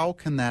 how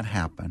can that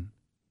happen?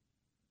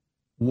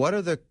 What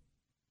are the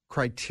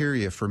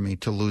criteria for me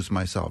to lose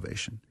my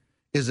salvation?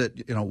 Is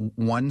it,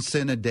 1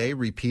 sin a day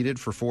repeated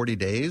for 40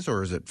 days?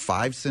 Or is it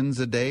 5 sins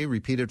a day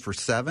repeated for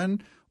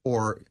 7?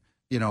 Or,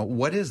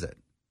 what is it?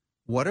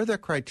 What are the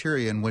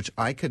criteria in which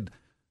I could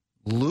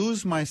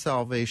lose my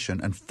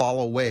salvation and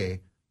fall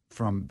away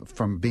from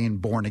being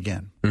born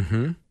again?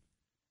 Mm-hmm.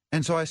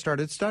 And so I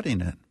started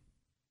studying it.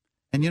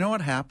 And you know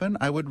what happened?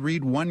 I would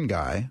read one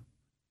guy,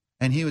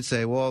 and he would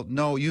say, well,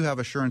 no, you have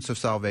assurance of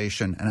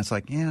salvation. And it's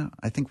like, yeah,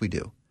 I think we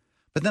do.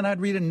 But then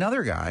I'd read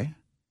another guy,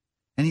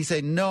 and he'd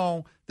say,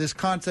 no, this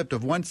concept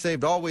of once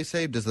saved, always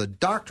saved is the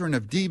doctrine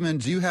of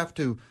demons. You have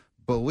to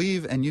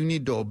believe, and you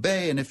need to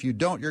obey, and if you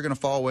don't, you're going to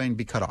fall away and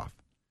be cut off.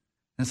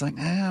 And it's like,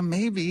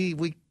 maybe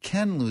we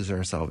can lose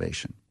our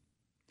salvation.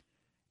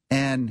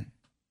 And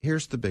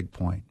here's the big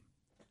point.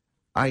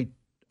 I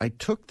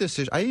took this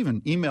issue. I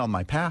even emailed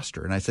my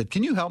pastor, and I said,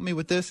 can you help me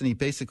with this? And he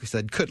basically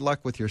said, good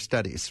luck with your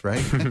studies,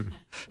 right?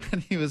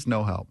 And he was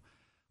no help.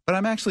 But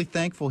I'm actually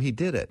thankful he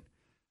did it.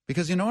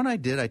 Because you know what I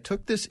did? I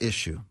took this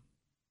issue,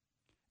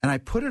 and I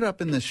put it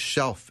up in this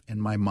shelf in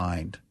my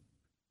mind.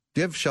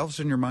 Do you have shelves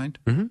in your mind?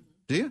 Mm-hmm.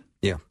 Do you?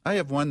 Yeah. I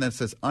have one that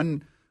says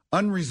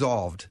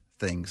unresolved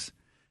things.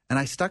 And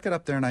I stuck it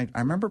up there, and I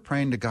remember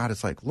praying to God.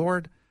 It's like,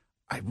 Lord,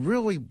 I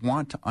really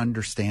want to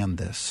understand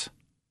this.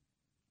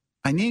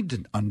 I need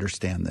to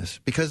understand this.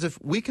 Because if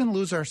we can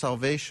lose our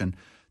salvation,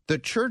 the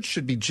church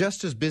should be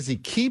just as busy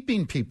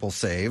keeping people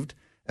saved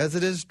as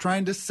it is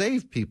trying to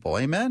save people.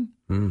 Amen?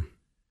 Mm.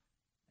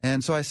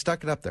 And so I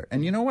stuck it up there.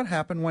 And you know what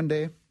happened one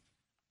day?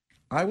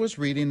 I was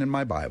reading in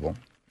my Bible,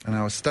 and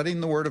I was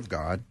studying the Word of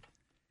God,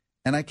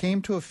 and I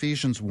came to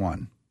Ephesians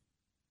 1.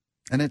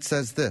 And it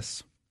says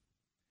this,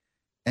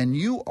 and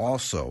you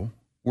also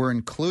were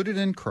included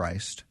in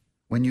Christ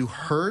when you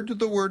heard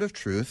the word of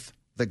truth,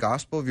 the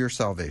gospel of your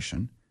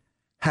salvation.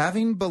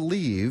 Having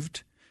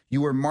believed,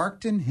 you were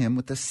marked in him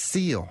with a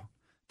seal,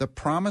 the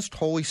promised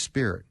Holy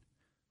Spirit,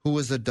 who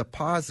was a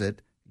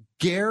deposit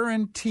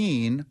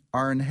guaranteeing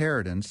our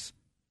inheritance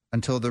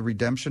until the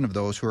redemption of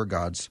those who are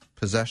God's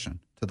possession,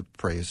 to the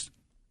praise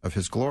of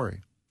his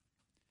glory.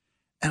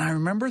 And I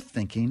remember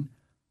thinking,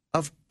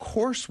 of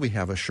course we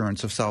have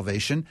assurance of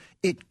salvation.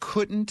 It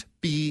couldn't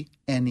be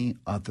any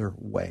other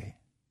way.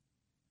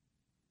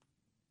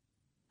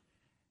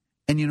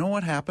 And you know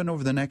what happened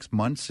over the next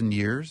months and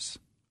years?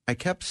 I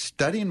kept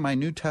studying my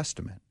New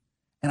Testament,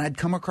 and I'd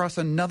come across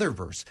another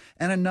verse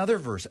and another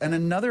verse and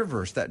another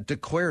verse that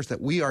declares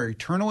that we are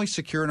eternally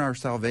secure in our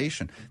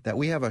salvation, that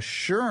we have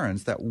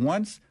assurance that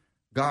once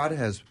God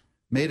has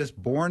made us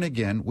born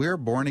again, we're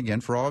born again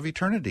for all of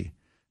eternity,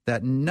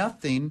 that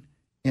nothing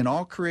in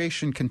all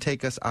creation can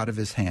take us out of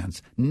his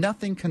hands.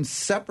 Nothing can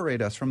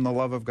separate us from the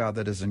love of God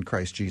that is in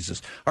Christ Jesus.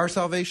 Our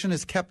salvation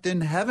is kept in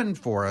heaven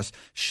for us,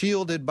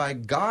 shielded by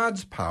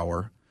God's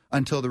power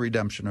until the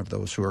redemption of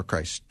those who are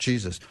Christ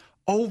Jesus.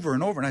 Over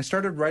and over. And I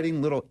started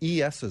writing little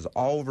ESs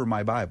all over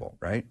my Bible,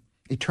 right?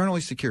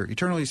 Eternally secure,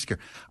 eternally secure.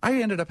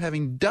 I ended up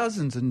having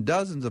dozens and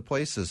dozens of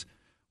places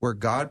where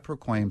God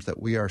proclaims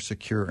that we are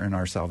secure in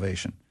our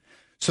salvation.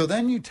 So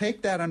then you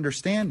take that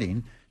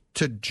understanding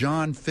to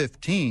John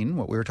 15,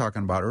 what we were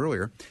talking about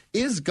earlier.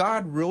 Is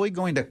God really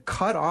going to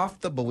cut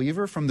off the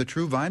believer from the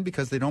true vine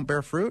because they don't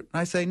bear fruit?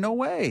 And I say, no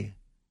way.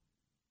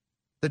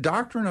 The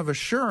doctrine of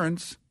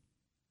assurance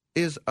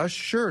is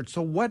assured.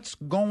 So what's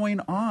going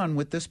on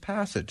with this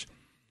passage?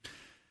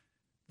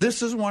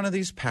 This is one of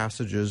these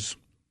passages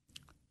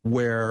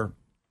where,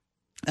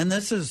 and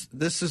this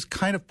is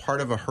kind of part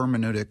of a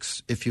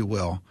hermeneutics, if you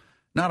will,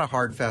 not a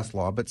hard, fast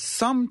law, but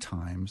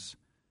sometimes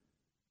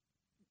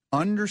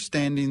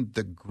understanding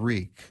the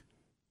Greek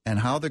and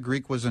how the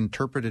Greek was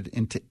interpreted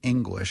into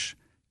English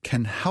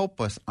can help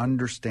us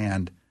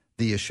understand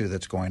the issue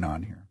that's going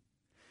on here.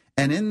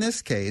 And in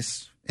this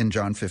case, in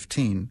John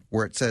 15,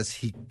 where it says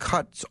he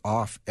cuts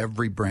off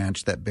every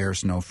branch that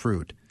bears no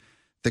fruit,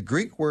 the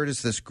Greek word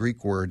is this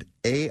Greek word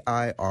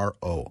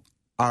A-I-R-O,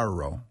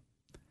 aro,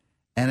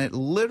 and it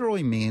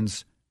literally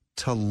means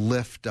to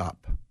lift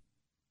up.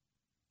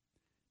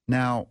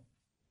 Now,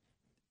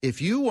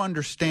 if you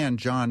understand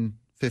John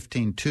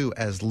 15:2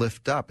 as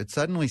lift up, it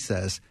suddenly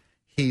says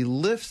he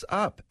lifts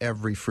up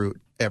every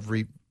fruit,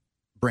 every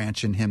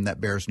branch in him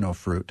that bears no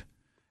fruit.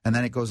 And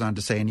then it goes on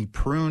to say, and he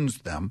prunes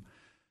them.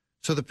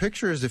 So the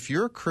picture is, if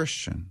you're a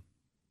Christian,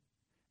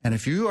 and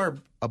if you are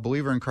a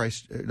believer in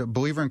Christ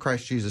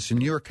Jesus,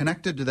 and you are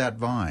connected to that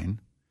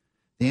vine,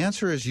 the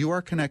answer is you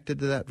are connected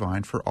to that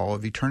vine for all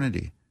of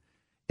eternity.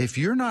 If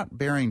you're not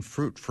bearing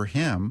fruit for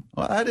him,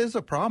 well, that is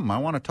a problem. I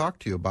want to talk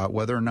to you about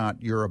whether or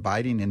not you're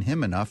abiding in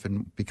him enough,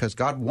 and because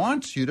God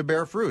wants you to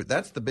bear fruit.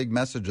 That's the big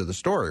message of the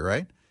story,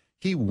 right?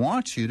 He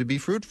wants you to be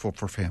fruitful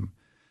for him.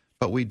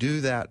 But we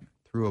do that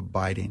through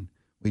abiding.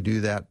 We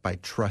do that by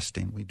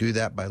trusting. We do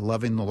that by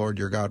loving the Lord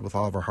your God with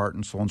all of our heart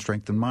and soul and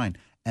strength and mind.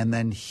 And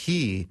then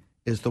he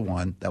is the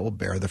one that will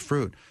bear the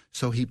fruit.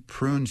 So he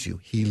prunes you.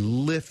 He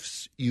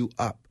lifts you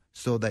up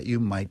so that you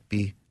might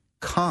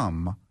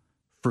become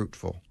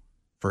fruitful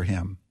for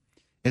him.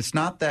 It's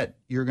not that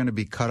you're going to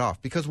be cut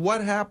off. Because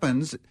what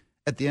happens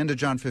at the end of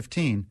John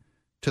 15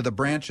 to the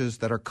branches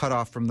that are cut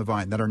off from the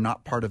vine, that are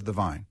not part of the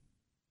vine?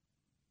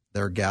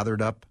 They're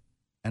gathered up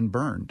and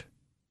burned.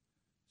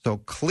 So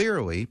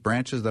clearly,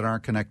 branches that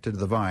aren't connected to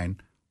the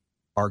vine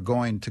are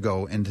going to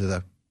go into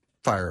the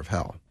fire of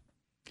hell.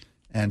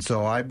 And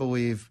so I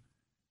believe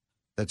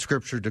that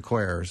Scripture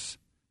declares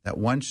that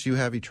once you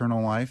have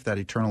eternal life, that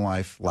eternal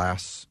life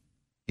lasts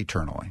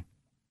eternally.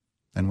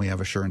 And we have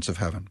assurance of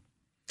heaven.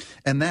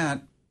 And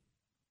that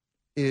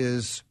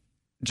is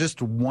just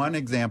one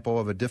example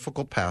of a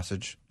difficult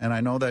passage. And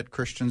I know that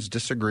Christians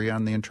disagree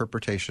on the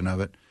interpretation of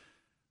it,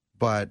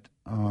 but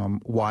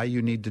why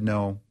you need to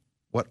know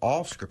what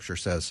all Scripture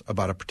says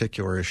about a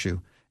particular issue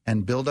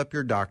and build up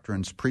your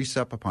doctrines,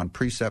 precept upon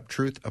precept,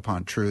 truth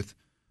upon truth,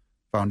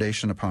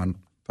 foundation upon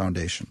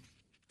foundation.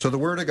 So the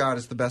Word of God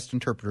is the best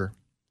interpreter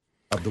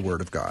of the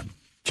Word of God.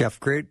 Jeff,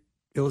 great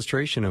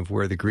illustration of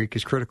where the Greek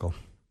is critical.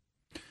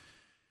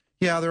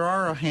 Yeah, there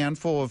are a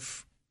handful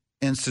of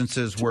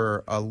instances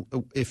where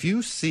if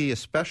you see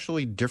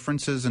especially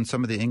differences in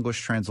some of the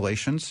English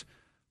translations,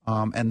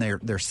 and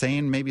they're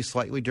saying maybe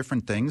slightly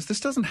different things. This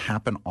doesn't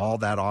happen all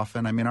that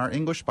often. I mean, our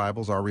English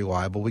Bibles are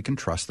reliable. We can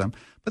trust them.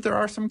 But there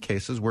are some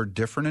cases where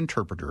different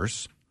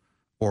interpreters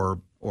or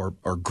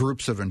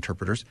groups of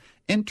interpreters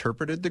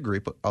interpreted the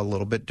Greek a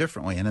little bit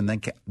differently. And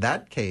in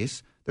that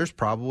case, there's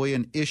probably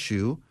an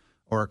issue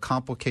or a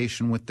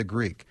complication with the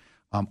Greek.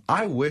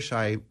 I wish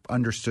I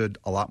understood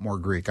a lot more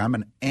Greek. I'm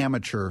an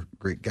amateur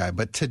Greek guy.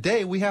 But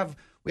today we have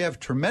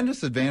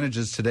tremendous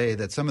advantages today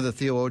that some of the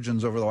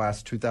theologians over the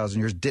last 2,000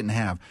 years didn't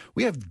have.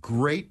 We have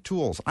great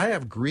tools. I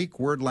have Greek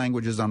word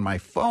languages on my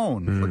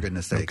phone, for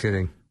goodness sake. No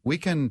kidding. We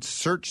can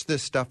search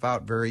this stuff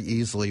out very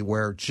easily,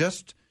 where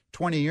just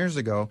 20 years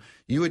ago,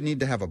 you would need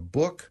to have a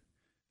book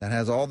that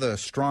has all the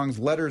Strong's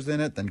letters in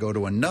it, then go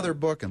to another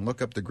book and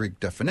look up the Greek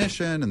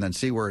definition and then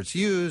see where it's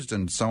used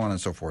and so on and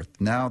so forth.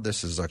 Now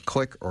this is a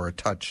click or a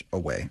touch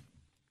away.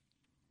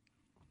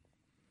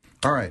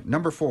 All right,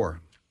 number 4.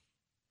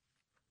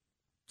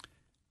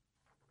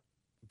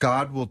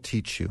 God will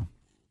teach you.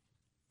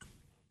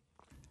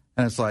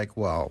 And it's like,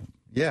 well,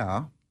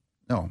 yeah.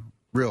 No,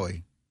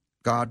 really.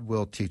 God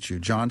will teach you.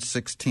 John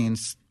 16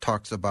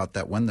 talks about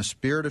that when the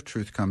Spirit of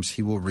truth comes,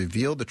 he will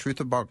reveal the truth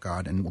about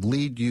God and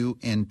lead you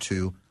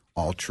into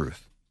all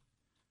truth.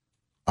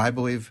 I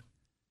believe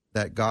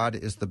that God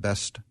is the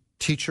best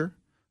teacher.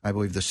 I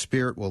believe the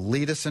Spirit will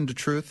lead us into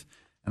truth.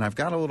 And I've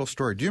got a little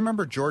story. Do you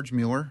remember George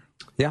Mueller?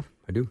 Yeah,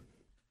 I do.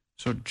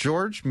 So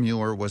George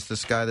Mueller was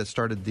this guy that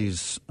started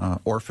these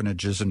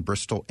orphanages in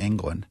Bristol,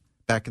 England,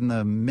 back in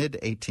the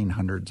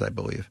mid-1800s, I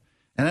believe,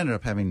 and ended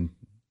up having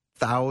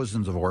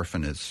thousands of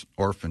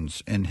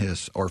orphans in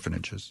his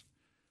orphanages.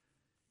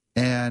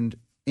 And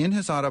in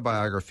his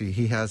autobiography,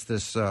 he has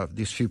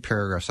these few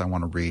paragraphs I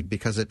want to read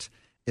because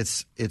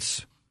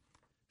it's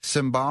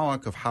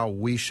symbolic of how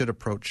we should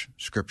approach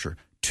Scripture.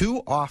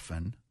 Too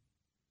often,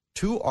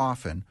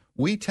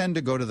 we tend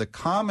to go to the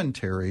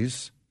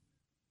commentaries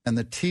and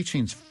the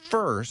teachings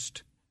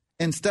first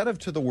instead of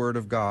to the Word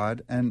of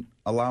God and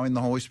allowing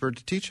the Holy Spirit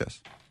to teach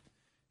us.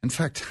 In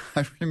fact,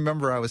 I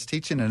remember I was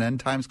teaching an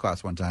end times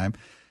class one time,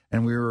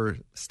 and we were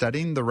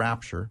studying the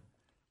rapture,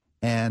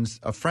 and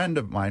a friend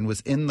of mine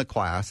was in the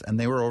class, and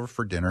they were over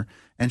for dinner,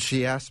 and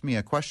she asked me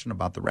a question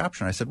about the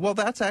rapture. And I said, well,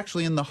 that's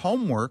actually in the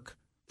homework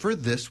for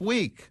this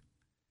week.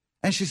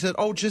 And she said,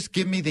 oh, just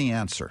give me the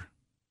answer.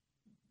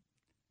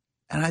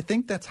 And I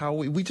think that's how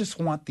we just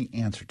want the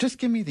answer. Just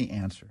give me the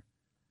answer.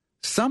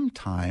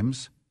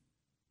 Sometimes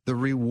the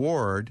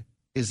reward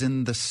is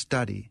in the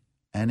study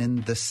and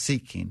in the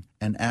seeking.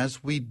 And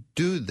as we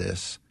do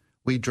this,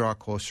 we draw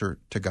closer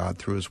to God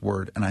through His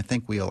Word. And I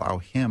think we allow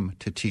Him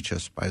to teach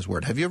us by His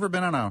Word. Have you ever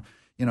been on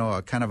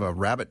a kind of a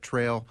rabbit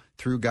trail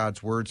through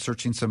God's Word,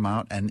 searching some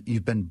out, and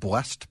you've been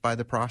blessed by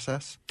the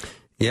process?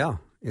 Yeah.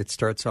 It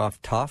starts off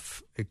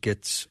tough. It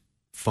gets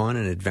fun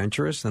and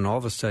adventurous. And all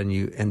of a sudden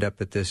you end up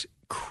at this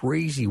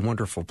crazy,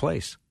 wonderful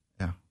place.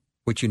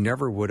 Which you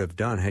never would have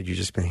done had you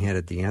just been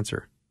handed the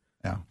answer.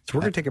 Yeah. So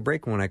we're going to take a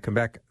break. When I come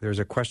back, there's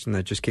a question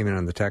that just came in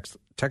on the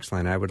text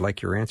line I would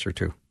like your answer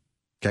to.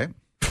 Okay.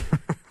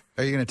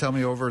 Are you going to tell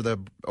me over the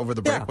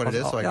break what it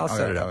is? I'll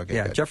set it up. Okay,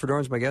 yeah, good. Jeff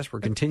Verdoorn's my guest. We're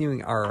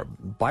continuing our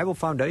Bible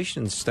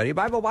Foundations study.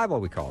 Bible,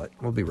 we call it.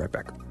 We'll be right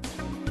back.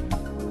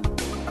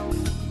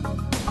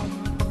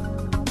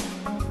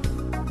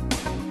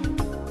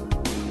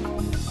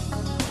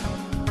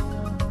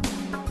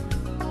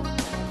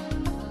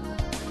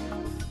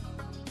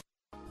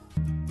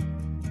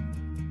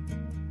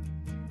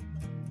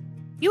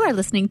 You are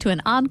listening to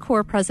an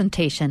encore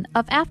presentation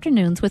of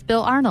Afternoons with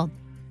Bill Arnold.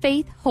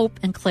 Faith, hope,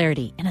 and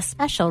clarity in a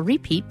special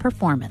repeat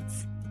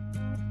performance.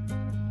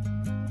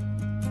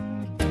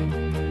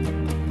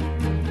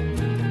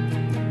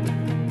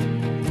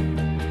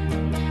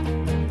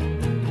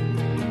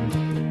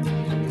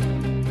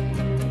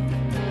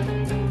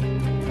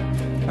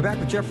 I'm back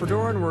with Jeff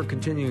Verdoorn. We're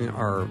continuing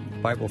our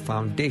Bible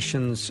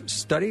Foundations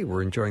study.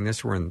 We're enjoying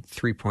this. We're in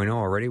 3.0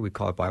 already. We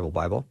call it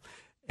Bible.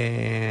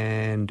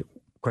 And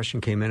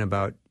question came in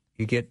about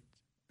you get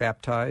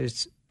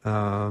baptized,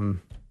 born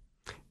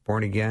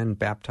again,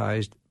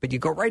 baptized, but you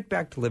go right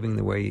back to living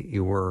the way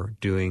you were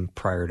doing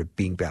prior to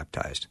being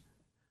baptized.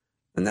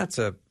 And that's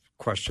a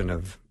question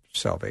of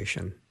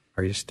salvation.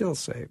 Are you still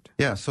saved?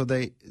 Yeah, so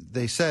they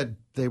said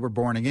they were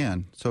born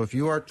again. So if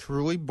you are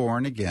truly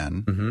born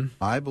again,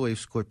 I believe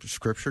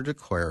Scripture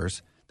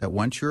declares that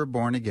once you're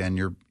born again,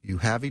 you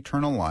have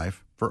eternal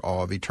life for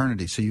all of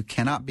eternity. So you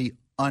cannot be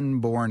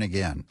unborn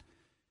again.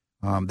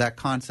 That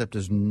concept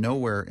is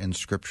nowhere in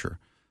Scripture.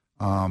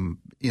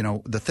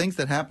 The things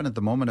that happen at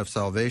the moment of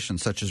salvation,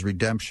 such as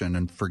redemption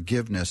and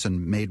forgiveness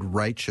and made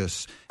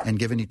righteous and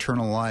given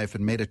eternal life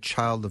and made a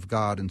child of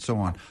God and so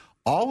on,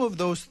 all of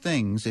those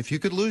things, if you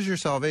could lose your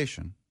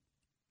salvation,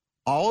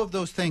 all of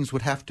those things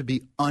would have to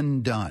be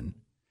undone.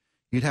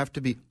 You'd have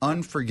to be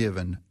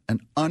unforgiven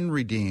and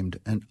unredeemed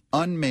and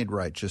unmade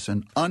righteous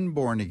and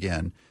unborn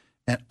again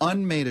and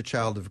unmade a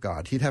child of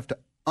God. He'd have to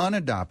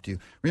unadopt you.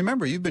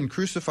 Remember, you've been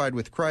crucified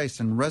with Christ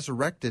and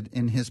resurrected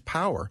in his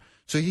power.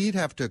 So he'd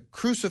have to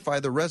crucify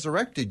the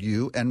resurrected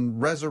you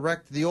and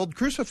resurrect the old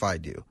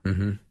crucified you.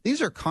 Mm-hmm.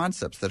 These are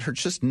concepts that are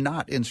just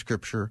not in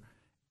Scripture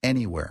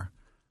anywhere.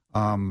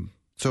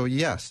 So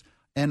yes.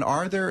 And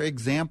are there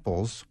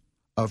examples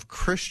of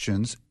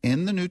Christians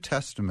in the New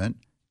Testament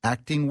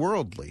acting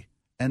worldly?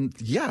 And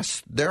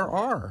yes, there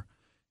are.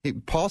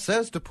 Paul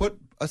says to put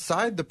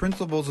aside the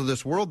principles of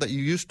this world that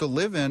you used to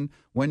live in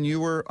when you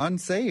were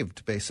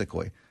unsaved,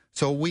 basically.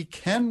 So we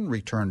can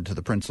return to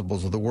the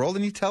principles of the world,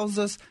 and he tells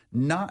us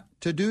not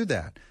to do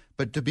that,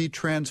 but to be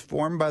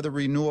transformed by the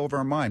renewal of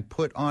our mind,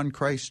 put on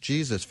Christ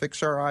Jesus,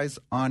 fix our eyes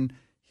on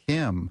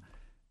him.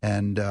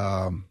 And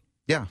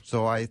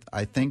so I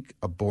think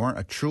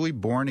a truly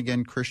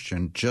born-again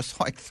Christian, just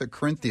like the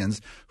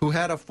Corinthians, who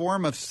had a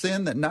form of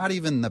sin that not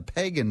even the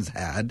pagans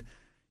had,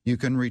 you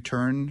can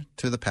return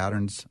to the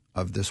patterns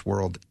of this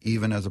world,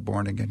 even as a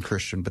born-again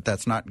Christian. But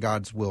that's not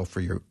God's will for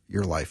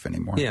your life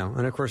anymore. Yeah,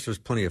 and of course there's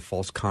plenty of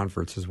false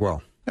converts as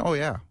well. Oh,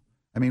 yeah.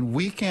 I mean,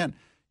 we can't,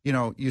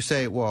 you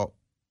say, well,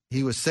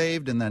 he was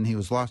saved and then he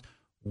was lost.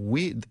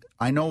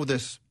 I know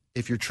this,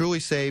 if you're truly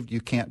saved, you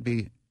can't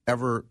be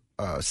ever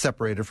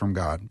separated from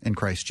God in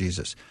Christ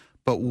Jesus.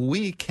 But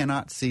we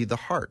cannot see the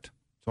heart.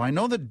 So I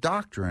know the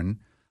doctrine,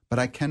 but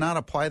I cannot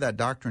apply that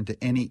doctrine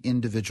to any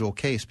individual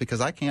case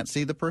because I can't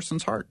see the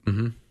person's heart.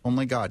 Mm-hmm.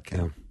 Only God can.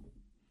 Yeah.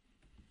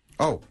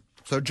 Oh,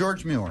 so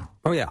George Mueller.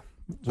 Oh, yeah.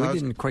 We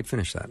didn't quite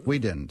finish that. We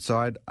didn't.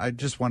 So I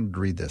just wanted to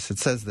read this. It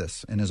says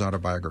this in his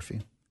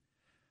autobiography.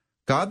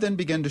 God then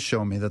began to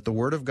show me that the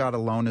Word of God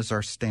alone is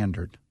our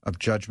standard of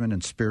judgment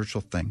in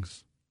spiritual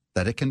things,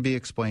 that it can be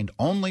explained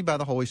only by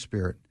the Holy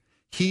Spirit.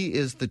 He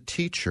is the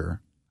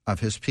teacher of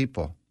his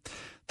people.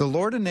 The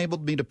Lord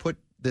enabled me to put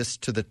this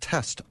to the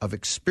test of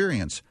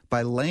experience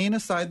by laying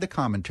aside the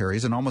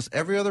commentaries in almost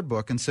every other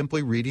book and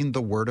simply reading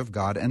the Word of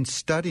God and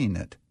studying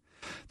it.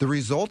 The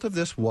result of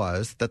this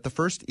was that the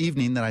first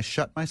evening that I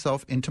shut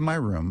myself into my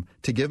room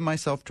to give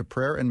myself to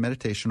prayer and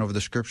meditation over the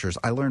Scriptures,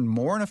 I learned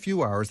more in a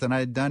few hours than I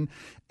had done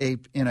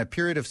in a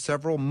period of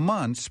several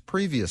months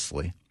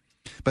previously.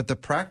 But the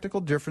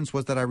practical difference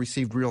was that I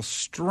received real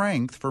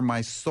strength for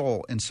my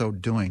soul in so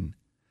doing.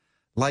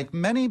 Like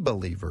many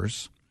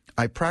believers,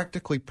 I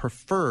practically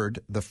preferred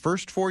the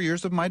first 4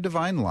 years of my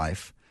divine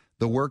life,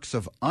 the works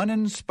of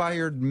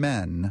uninspired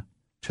men,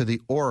 to the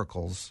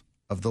oracles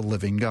of the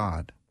living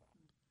God.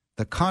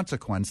 The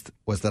consequence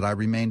was that I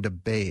remained a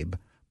babe,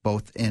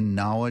 both in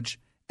knowledge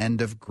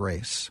and of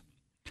grace.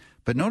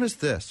 But notice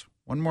this,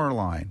 one more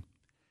line.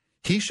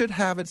 He should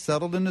have it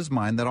settled in his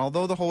mind that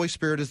although the Holy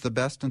Spirit is the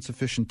best and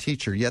sufficient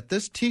teacher, yet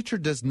this teacher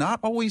does not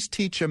always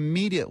teach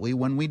immediately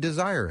when we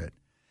desire it,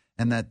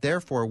 and that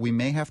therefore we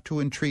may have to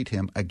entreat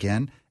him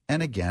again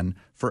and again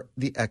for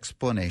the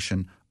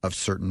explanation of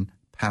certain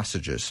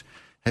passages.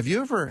 Have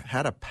you ever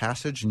had a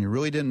passage and you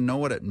really didn't know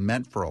what it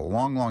meant for a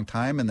long, long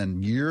time, and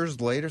then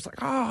years later it's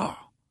like, oh,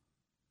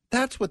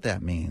 that's what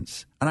that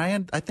means. And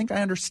I think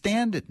I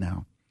understand it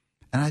now.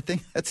 And I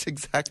think that's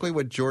exactly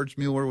what George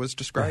Mueller was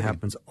describing. That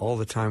happens all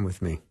the time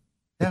with me.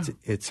 Yeah.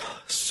 It's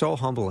so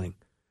humbling.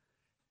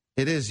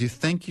 It is. You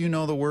think you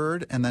know the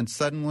Word, and then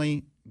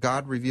suddenly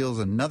God reveals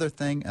another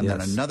thing, and then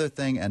another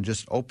thing, and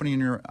just opening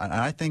your... And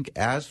I think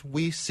as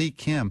we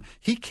seek him,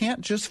 he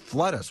can't just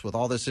flood us with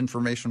all this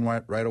information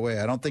right away.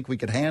 I don't think we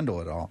could handle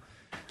it all.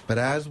 But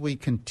as we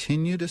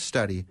continue to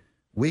study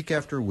week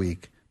after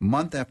week,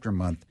 month after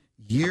month,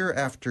 year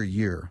after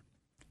year,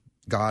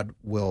 God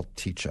will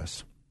teach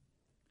us.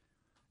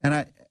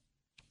 And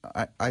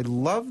I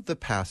love the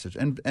passage.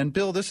 And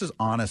Bill, this is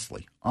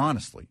honestly,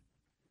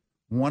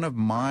 one of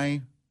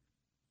my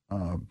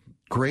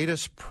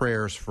greatest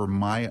prayers for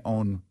my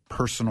own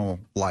personal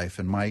life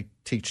and my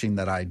teaching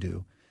that I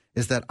do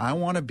is that I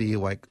want to be,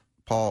 like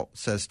Paul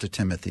says to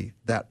Timothy,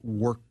 that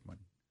workman,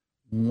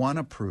 one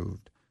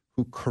approved,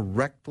 who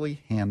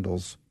correctly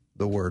handles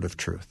the word of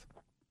truth.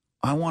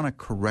 I want to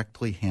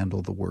correctly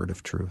handle the word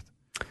of truth.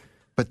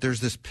 But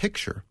there's this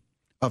picture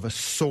of a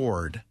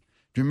sword.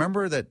 Do you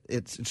remember that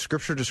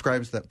Scripture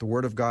describes that the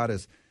Word of God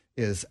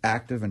is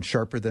active and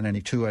sharper than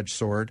any two-edged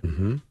sword?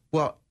 Mm-hmm.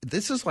 Well,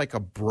 this is like a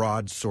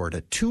broadsword,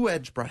 a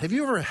two-edged broad. Have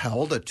you ever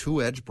held a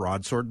two-edged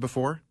broadsword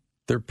before?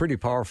 They're pretty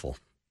powerful.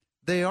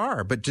 They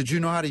are, but did you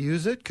know how to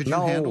use it? Could you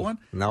handle one?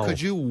 No.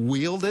 Could you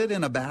wield it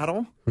in a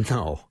battle?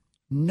 No.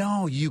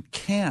 No, you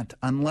can't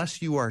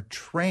unless you are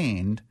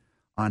trained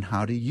on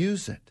how to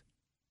use it.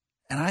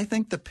 And I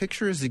think the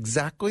picture is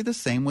exactly the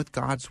same with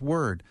God's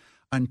Word.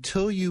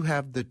 Until you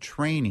have the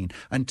training,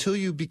 until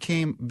you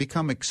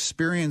become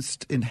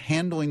experienced in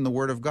handling the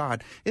Word of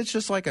God, it's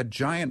just like a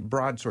giant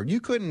broadsword.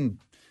 You couldn't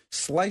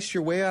slice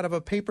your way out of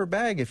a paper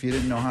bag if you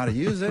didn't know how to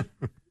use it.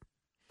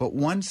 But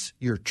once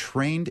you're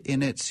trained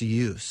in its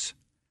use,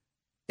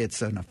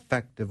 it's an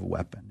effective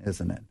weapon,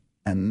 isn't it?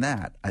 And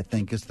that, I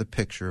think, is the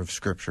picture of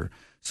Scripture.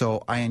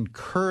 So I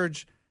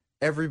encourage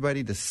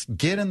everybody to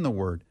get in the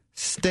Word,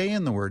 stay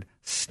in the Word,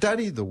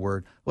 study the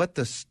Word. Let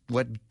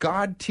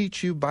God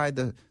teach you by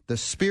the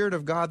Spirit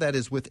of God that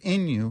is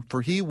within you,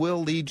 for He will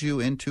lead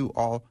you into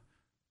all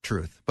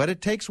truth. But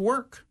it takes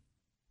work.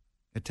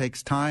 It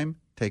takes time,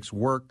 takes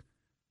work,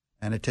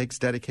 and it takes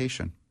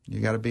dedication. You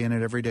got to be in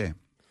it every day.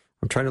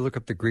 I'm trying to look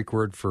up the Greek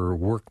word for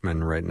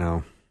workman right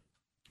now.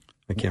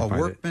 I can't find it.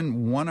 A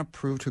workman, one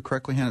approved who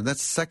correctly handled.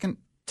 That's 2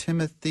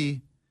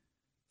 Timothy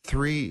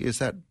 3. Is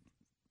that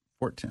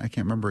 14? I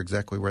can't remember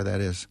exactly where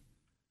that is.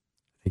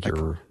 I think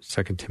you're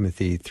 2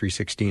 Timothy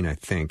 3:16, I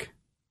think.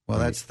 Well,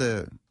 that's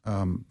the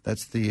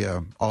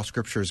all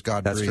Scripture is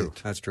God breathed. That's true.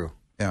 That's true.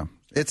 Yeah,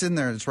 it's in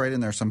there. It's right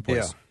in there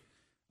someplace.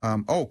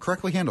 Yeah.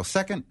 Correctly handled.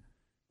 2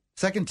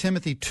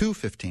 Timothy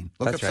 2:15.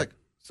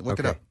 Look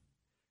it up.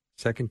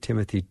 2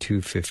 Timothy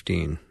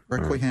 2:15.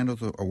 Correctly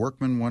handles a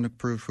workman, one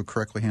approved who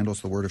correctly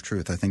handles the word of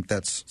truth. I think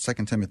that's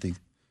 2 Timothy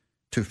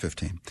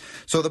 2:15.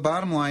 So the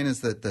bottom line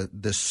is that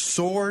the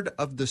sword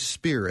of the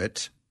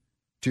Spirit.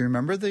 Do you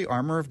remember the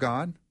armor of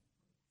God?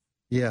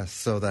 Yes.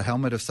 So the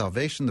helmet of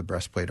salvation, the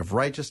breastplate of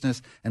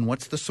righteousness, and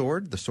what's the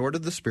sword? The sword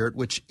of the Spirit,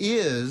 which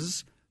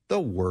is the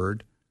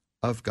word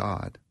of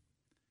God.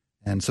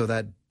 And so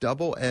that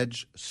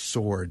double-edged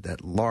sword,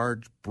 that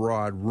large,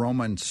 broad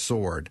Roman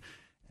sword,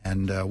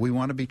 and we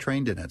want to be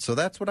trained in it. So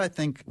that's what I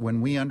think when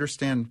we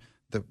understand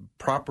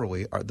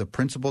properly the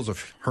principles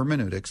of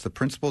hermeneutics, the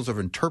principles of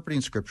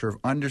interpreting Scripture, of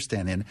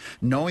understanding,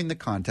 knowing the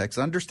context,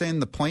 understanding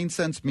the plain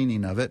sense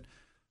meaning of it,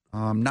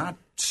 not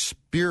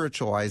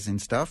spiritualizing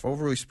stuff,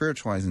 overly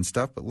spiritualizing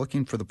stuff, but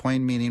looking for the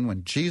plain meaning.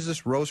 When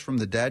Jesus rose from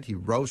the dead, he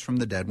rose from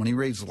the dead. When he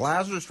raised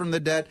Lazarus from the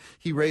dead,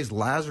 he raised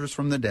Lazarus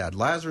from the dead.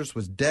 Lazarus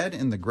was dead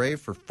in the grave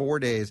for 4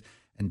 days,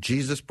 and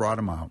Jesus brought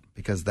him out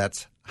because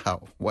that's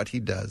what he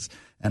does.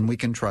 And we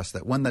can trust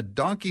that. When the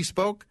donkey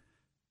spoke,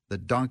 the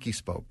donkey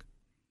spoke.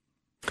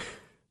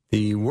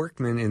 The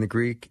workman in the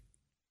Greek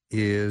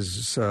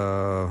is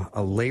a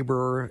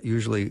laborer,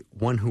 usually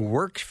one who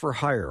works for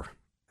hire,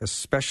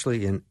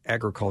 especially in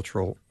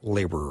agricultural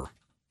labor,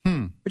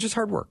 which is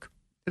hard work.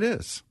 It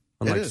is.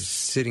 Unlike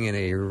sitting in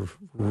a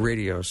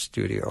radio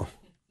studio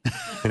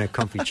in a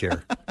comfy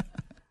chair.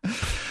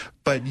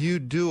 But you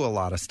do a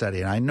lot of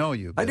study, and I know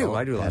you, Bill. I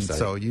do a lot of study.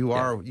 So you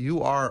are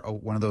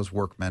one of those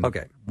workmen,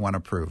 one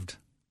approved.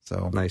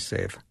 So nice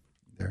save.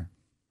 There.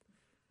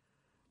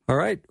 All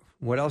right.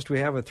 What else do we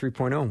have with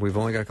 3.0? We've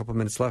only got a couple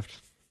minutes left.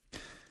 Is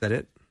that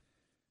it?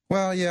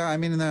 Well, yeah. I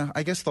mean,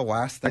 I guess the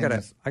last thing. I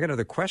got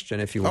another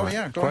question. If you want. Oh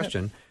yeah, go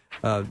question.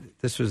 Ahead.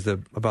 This was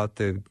about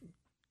the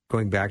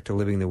going back to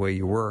living the way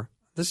you were.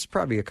 This is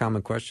probably a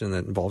common question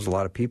that involves a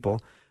lot of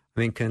people. I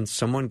mean, can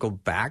someone go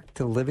back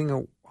to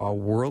living a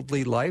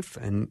worldly life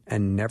and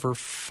never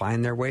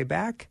find their way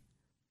back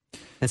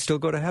and still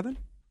go to heaven?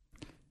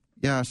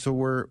 Yeah.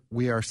 So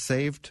we are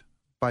saved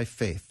by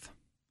faith,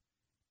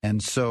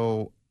 and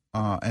so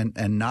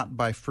and not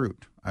by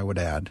fruit. I would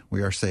add,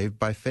 we are saved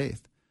by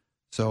faith.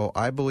 So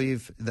I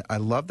believe I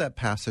love that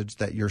passage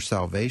that your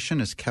salvation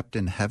is kept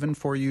in heaven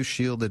for you,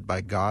 shielded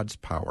by God's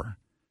power.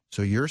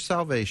 So your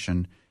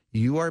salvation,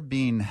 you are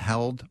being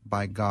held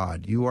by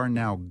God. You are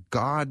now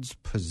God's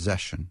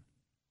possession.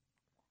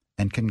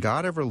 And can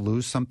God ever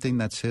lose something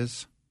that's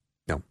his?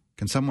 No.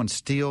 Can someone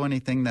steal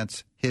anything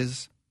that's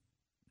his?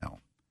 No.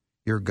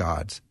 You're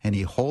God's, and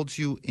he holds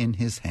you in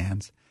his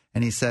hands.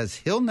 And he says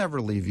he'll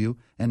never leave you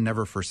and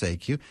never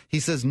forsake you.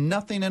 He says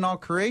nothing in all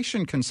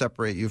creation can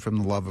separate you from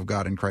the love of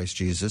God in Christ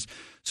Jesus.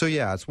 So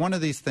yeah, it's one of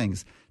these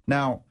things.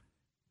 Now,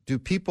 do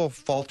people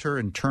falter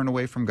and turn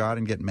away from God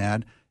and get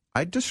mad?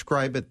 I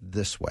describe it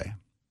this way.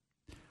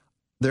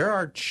 There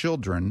are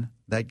children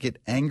that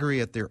get angry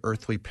at their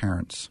earthly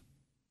parents,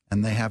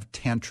 and they have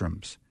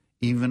tantrums,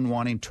 even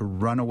wanting to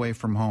run away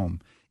from home,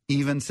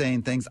 even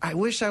saying things, I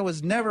wish I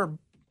was never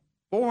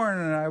born,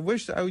 and I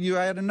wish I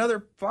had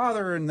another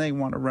father, and they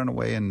want to run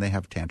away, and they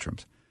have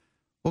tantrums.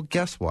 Well,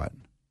 guess what?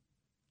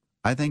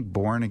 I think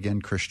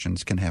born-again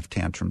Christians can have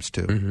tantrums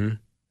too. Mm-hmm.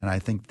 And I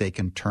think they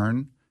can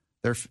turn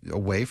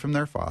away from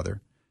their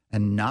father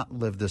and not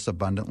live this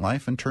abundant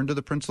life and turn to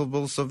the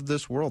principles of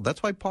this world.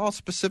 That's why Paul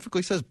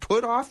specifically says,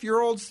 put off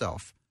your old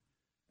self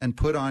and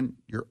put on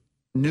your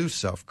new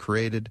self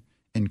created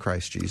in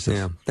Christ Jesus.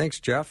 Yeah. Thanks,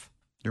 Jeff.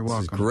 You're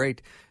welcome. This is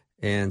great.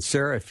 And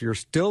Sarah, if you're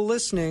still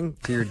listening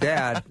to your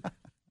dad,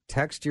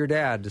 text your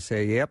dad to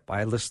say, yep,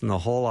 I listened the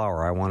whole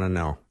hour. I want to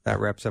know. That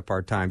wraps up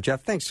our time.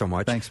 Jeff, thanks so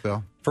much. Thanks,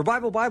 Bill. For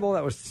Bible,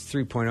 that was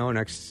 3.0.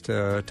 Next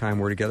time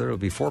we're together, it'll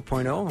be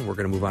 4.0, and we're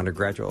going to move on to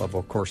graduate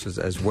level courses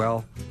as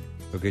well.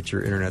 You'll get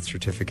your internet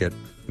certificate,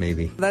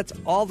 maybe. That's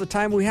all the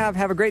time we have.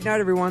 Have a great night,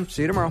 everyone.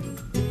 See you tomorrow.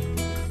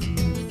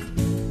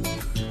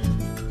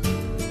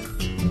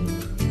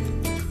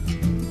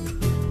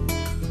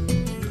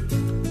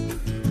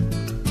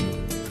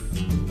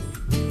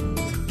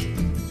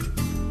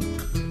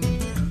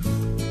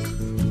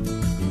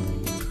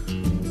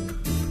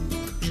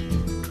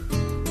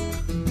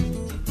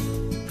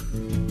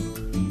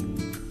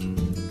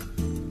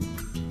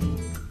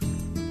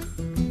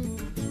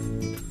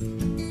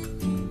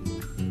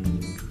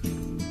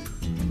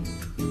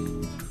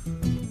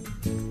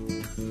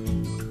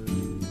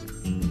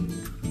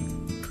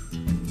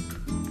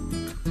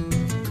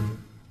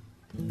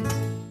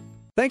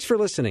 Thanks for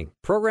listening.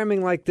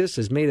 Programming like this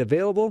is made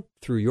available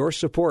through your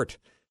support.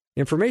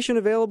 Information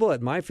available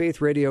at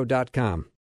myfaithradio.com.